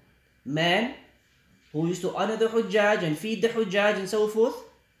 noble man who used to honor the Hujjaj and feed the Hujjaj and so forth.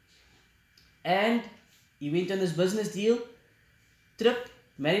 And he went on this business trip,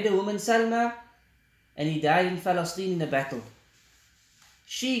 married a woman Salma, and he died in Palestine in a battle.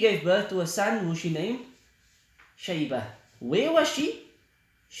 She gave birth to a son who she named Shaybah. Where was she?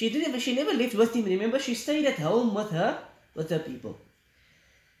 She never lived with him. Remember, she stayed at home with her people.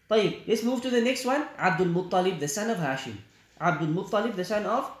 طيب, let's move to the next one. Abdul Muttalib, the son of Hashim. Abdul Muttalib, the son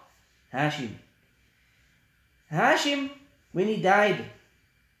of Hashim. Hashim, when he died,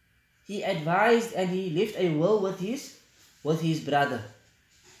 he advised and he left a will with his brother.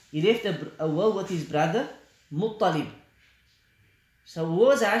 He left a will with his brother, Muttalib. So who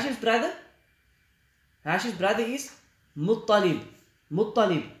was Hashim's brother? Hashim's brother is Muttalib.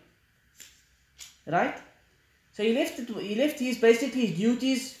 Right? So he left his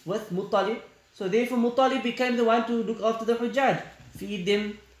duties with Muttalib. So therefore Muttalib became the one to look after the Hujjaj, feed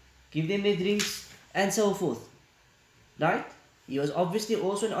them, give them their drinks, and so forth. Right? He was obviously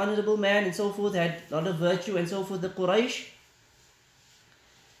also an honorable man and so forth, had a lot of virtue and so forth. The Quraysh,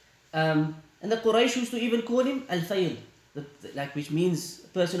 and the Quraysh used to even call him Al-Fayl, which means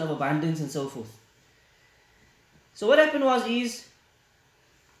person of abundance and so forth. So what happened was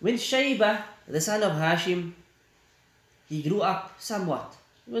when Shaybah, the son of Hashim, he grew up somewhat.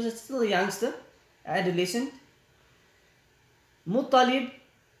 He was still a youngster, adolescent. Muttalib,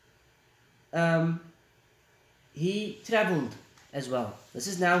 he traveled as well. This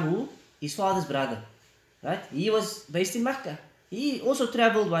is now who? His father's brother. Right? He was based in Makkah. He also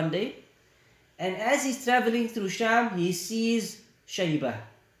traveled one day. And as he's traveling through Sham, he sees Shaybah.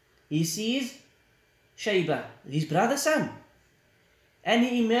 His brother's son. And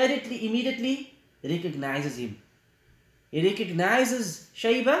he immediately recognizes him. He recognizes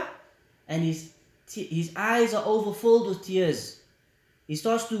Shaybah, and his eyes are overfilled with tears. He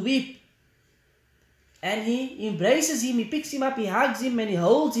starts to weep. And he embraces him, he picks him up, he hugs him, and he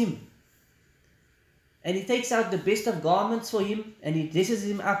holds him. And he takes out the best of garments for him, and he dresses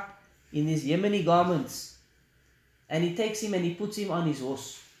him up in his Yemeni garments. And he takes him and he puts him on his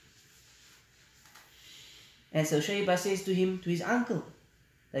horse. And so Shaybah says to his uncle,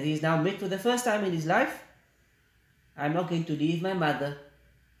 that he is now met for the first time in his life, I'm not going to leave my mother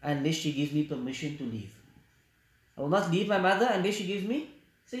unless she gives me permission to leave. I will not leave my mother unless she gives me,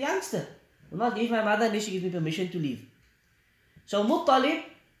 he's a youngster, I will not leave my mother unless she gives me permission to leave. So Muttalib,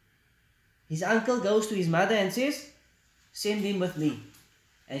 his uncle, goes to his mother and says, send him with me.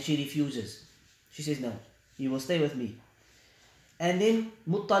 And she refuses. She says, no, he will stay with me. And then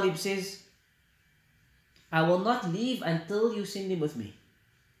Muttalib says, I will not leave until you send him with me.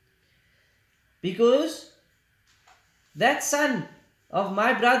 Because that son of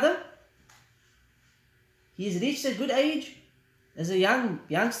my brother, he's reached a good age as a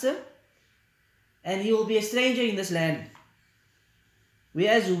youngster, and he will be a stranger in this land.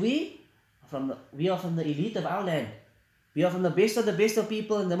 Whereas we are from the elite of our land. We are from the best of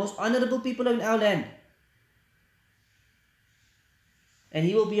people and the most honorable people in our land. And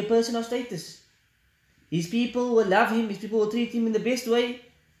he will be a person of status. His people will love him, his people will treat him in the best way,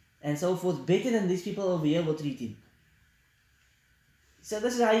 and so forth, better than these people over here will treat him. So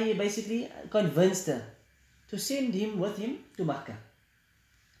this is how he basically convinced her to send him with him to Makkah.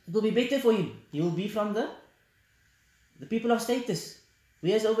 It will be better for him. He will be from the people of status.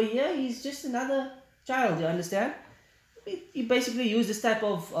 Whereas over here, he's just another child, you understand? He basically used this type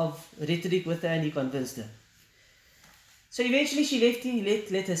of rhetoric with her, and he convinced her. So eventually she left him,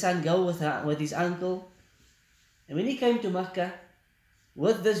 let her son go with his uncle. And when he came to Makkah,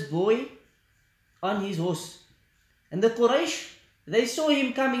 with this boy on his horse, and the Quraysh, they saw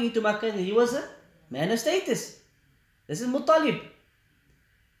him coming into Makkah, and he was a man of status. This is Muttalib.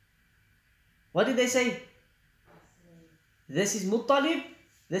 What did they say? This is Muttalib.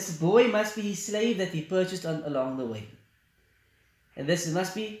 This boy must be his slave that he purchased along the way. And this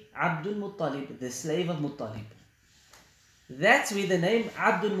must be Abdul Muttalib, the slave of Muttalib. That's where the name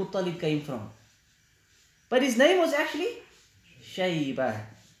Abdul Muttalib came from. But his name was actually Shaybah.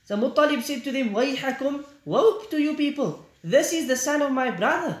 So Muttalib said to them, Wayhakum, woe to you people. This is the son of my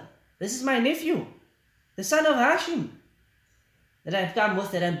brother. This is my nephew, the son of Hashim, that I've come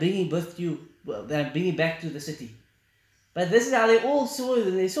with, that I'm bringing birth to you, that I'm bringing back to the city. But this is how they all saw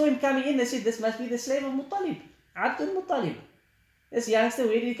him. They saw him coming in. They said, this must be the slave of Muttalib, Abdul Muttalib. This youngster,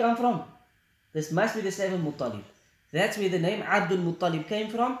 where did he come from? This must be the slave of Muttalib. That's where the name Abdul Muttalib came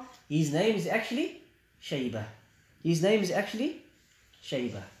from. His name is actually Shaybah. His name is actually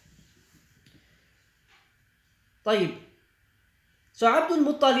Shaybah. طيب. So Abdul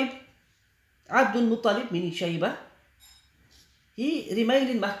Muttalib meaning Shaybah, he remained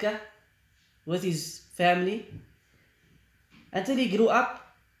in Makkah with his family until he grew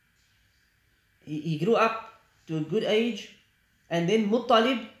up. He grew up to a good age, and then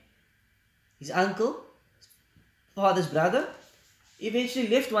Muttalib, his uncle, father's brother, eventually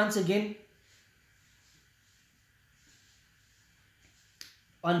left once again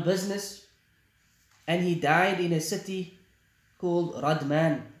on business, and he died in a city called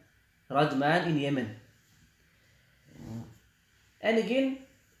Radman in Yemen. And again,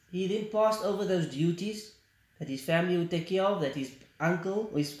 he then passed over those duties that his family would take care of, that his uncle,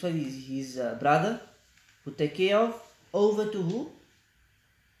 or his brother would take care of, over to who?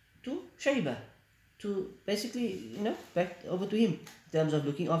 To Shaybah. To basically, back over to him, in terms of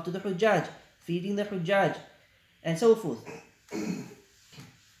looking after the Hujjaj, feeding the Hujjaj, and so forth.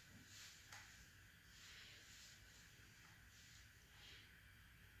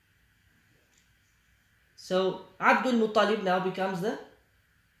 So Abdul Muttalib now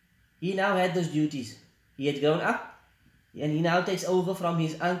he now had those duties. He had grown up, and he now takes over from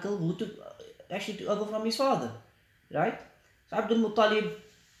his uncle, who took over from his father, right? So Abdul Muttalib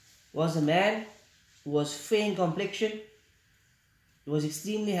was a man who was fair in complexion. He was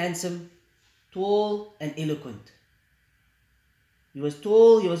extremely handsome, tall and eloquent. He was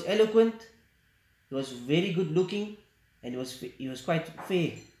tall, he was eloquent, he was very good looking, and he was quite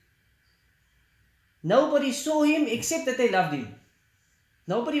fair. Nobody saw him except that they loved him.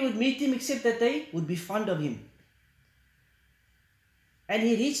 Nobody would meet him except that they would be fond of him. And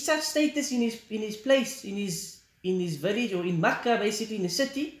he reached such status in his place, in his village, or in Makkah, basically in the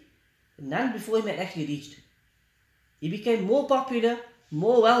city, none before him had actually reached. He became more popular,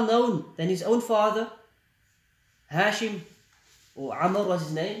 more well known than his own father, Hashim, or Amr was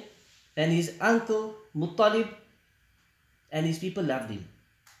his name, and his uncle Muttalib, and his people loved him.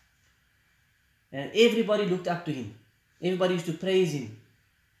 And everybody looked up to him. Everybody used to praise him.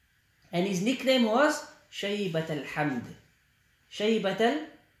 And his nickname was Shaybat al-Hamd. Shaybat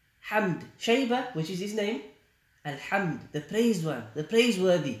al-Hamd. Shayba, which is his name, al-Hamd, the praised one, the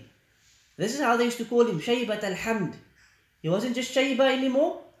praiseworthy. This is how they used to call him, Shaybat al-Hamd. He wasn't just Shayba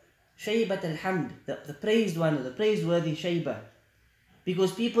anymore. Shaybat al-Hamd, the praised one, or the praiseworthy Shayba.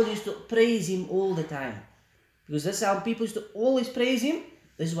 Because people used to praise him all the time. Because that's how people used to always praise him.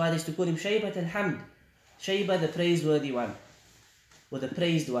 This is why they used to call him Shaybat al-Hamd. Shayba, the praiseworthy one, or the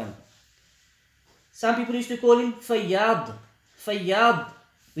praised one. Some people used to call him Fayyad. Fayyad,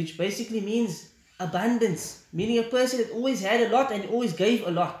 which basically means abundance, meaning a person that always had a lot and always gave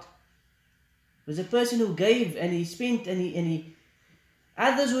a lot. It was a person who gave and he spent and he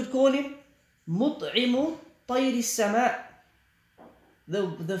others would call him Mut'imu Tayri Sama,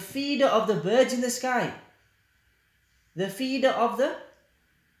 the feeder of the birds in the sky. The feeder of the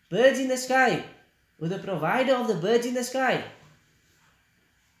birds in the sky, or the provider of the birds in the sky.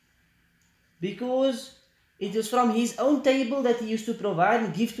 Because it was from his own table that he used to provide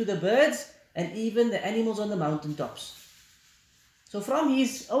and give to the birds and even the animals on the mountaintops. So from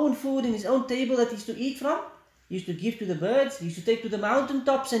his own food and his own table that he used to eat from, he used to give to the birds, he used to take to the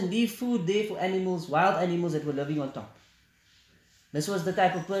mountaintops and leave food there for animals, wild animals that were living on top. This was the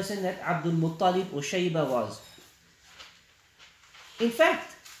type of person that Abdul Muttalib or Shayba was. In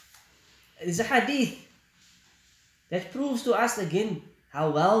fact, there's a hadith that proves to us again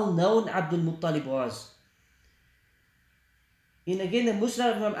how well known Abdul Muttalib was. In again the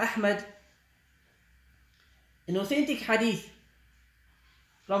Musnad of Imam Ahmad, an authentic hadith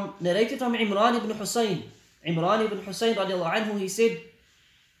narrated from Imran ibn Husayn. Imran ibn Husayn radiallahu anhu, he said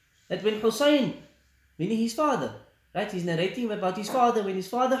that when Husayn, meaning his father, right, he's narrating about his father, when his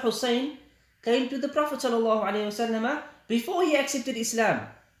father Husayn came to the Prophet sallallahu alaihi wasallam before he accepted Islam,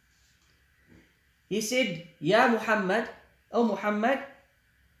 he said, Ya Muhammad, O Muhammad,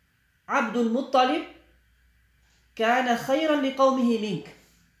 Abdul Muttalib kana khayran liqawmihi mink.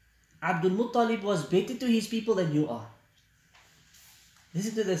 Abdul Muttalib was better to his people than you are.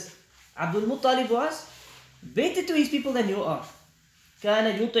 Listen to this. Abdul Muttalib was better to his people than you are.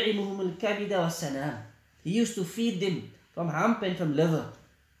 Kana yut'imuhum al-kabida was-sanam. He used to feed them from hump and from liver.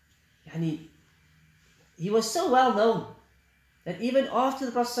 Yani, he was so well known that even after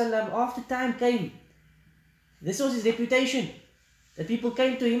the Prophet ﷺ, after time came, this was his reputation. That people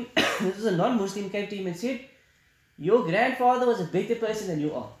came to him, this was a non-Muslim, came to him and said, your grandfather was a better person than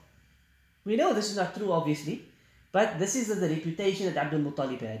you are. We know this is not true, obviously, but this is the reputation that Abdul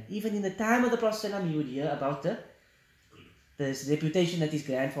Muttalib had. Even in the time of the Prophet ﷺ, you would hear about this reputation that his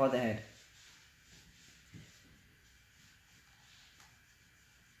grandfather had.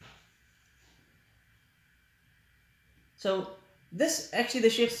 So this actually the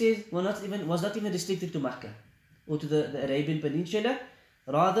Sheikh says was not even restricted to Makkah or to the Arabian Peninsula.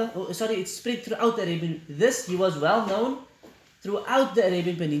 Rather, it's spread throughout the Arabian. This he was well known throughout the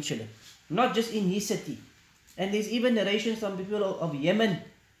Arabian Peninsula, not just in his city. And there's even narrations from people of Yemen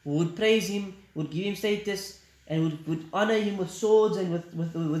who would praise him, would give him status, and would honor him with swords and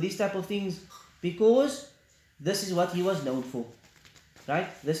with these type of things, because this is what he was known for. Right?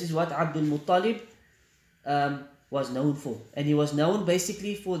 This is what Abdul Muttalib was known for. And he was known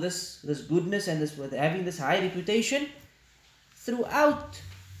basically for this goodness and with having this high reputation throughout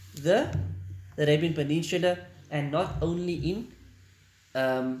the Arabian Peninsula, and not only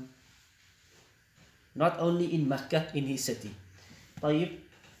in Makkah, in his city. طيب,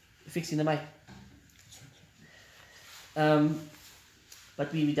 fixing the mic.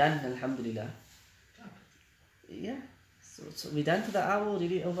 But we done, alhamdulillah. Yeah, so we done for the hour,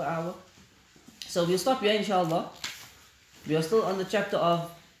 already over hour. So we'll stop here, inshallah. We are still on the chapter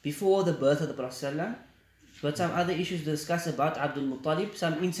of before the birth of the Prophet ﷺ. Got some other issues to discuss about Abdul Muttalib,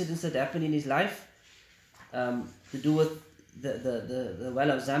 some incidents that happened in his life, to do with the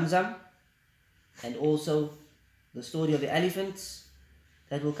well of Zamzam, and also the story of the elephants.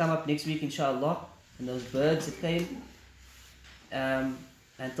 That will come up next week, inshallah, and those birds that came,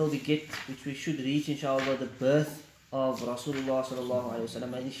 until we get, which we should reach, inshallah, the birth of Rasulullah sallallahu alaihi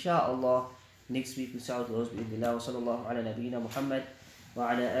wasallam. And inshallah, next week we shall close bi'idhnillah. Wa sallallahu ala nabiyyina Muhammad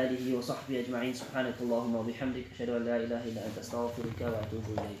wa ala alihi wa sahbihi ajma'in. Subhanakallahumma wa bihamdik, ashhadu an la ilaha illa anta, astaghfiruka wa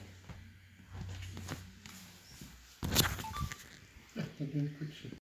atubu ilayk.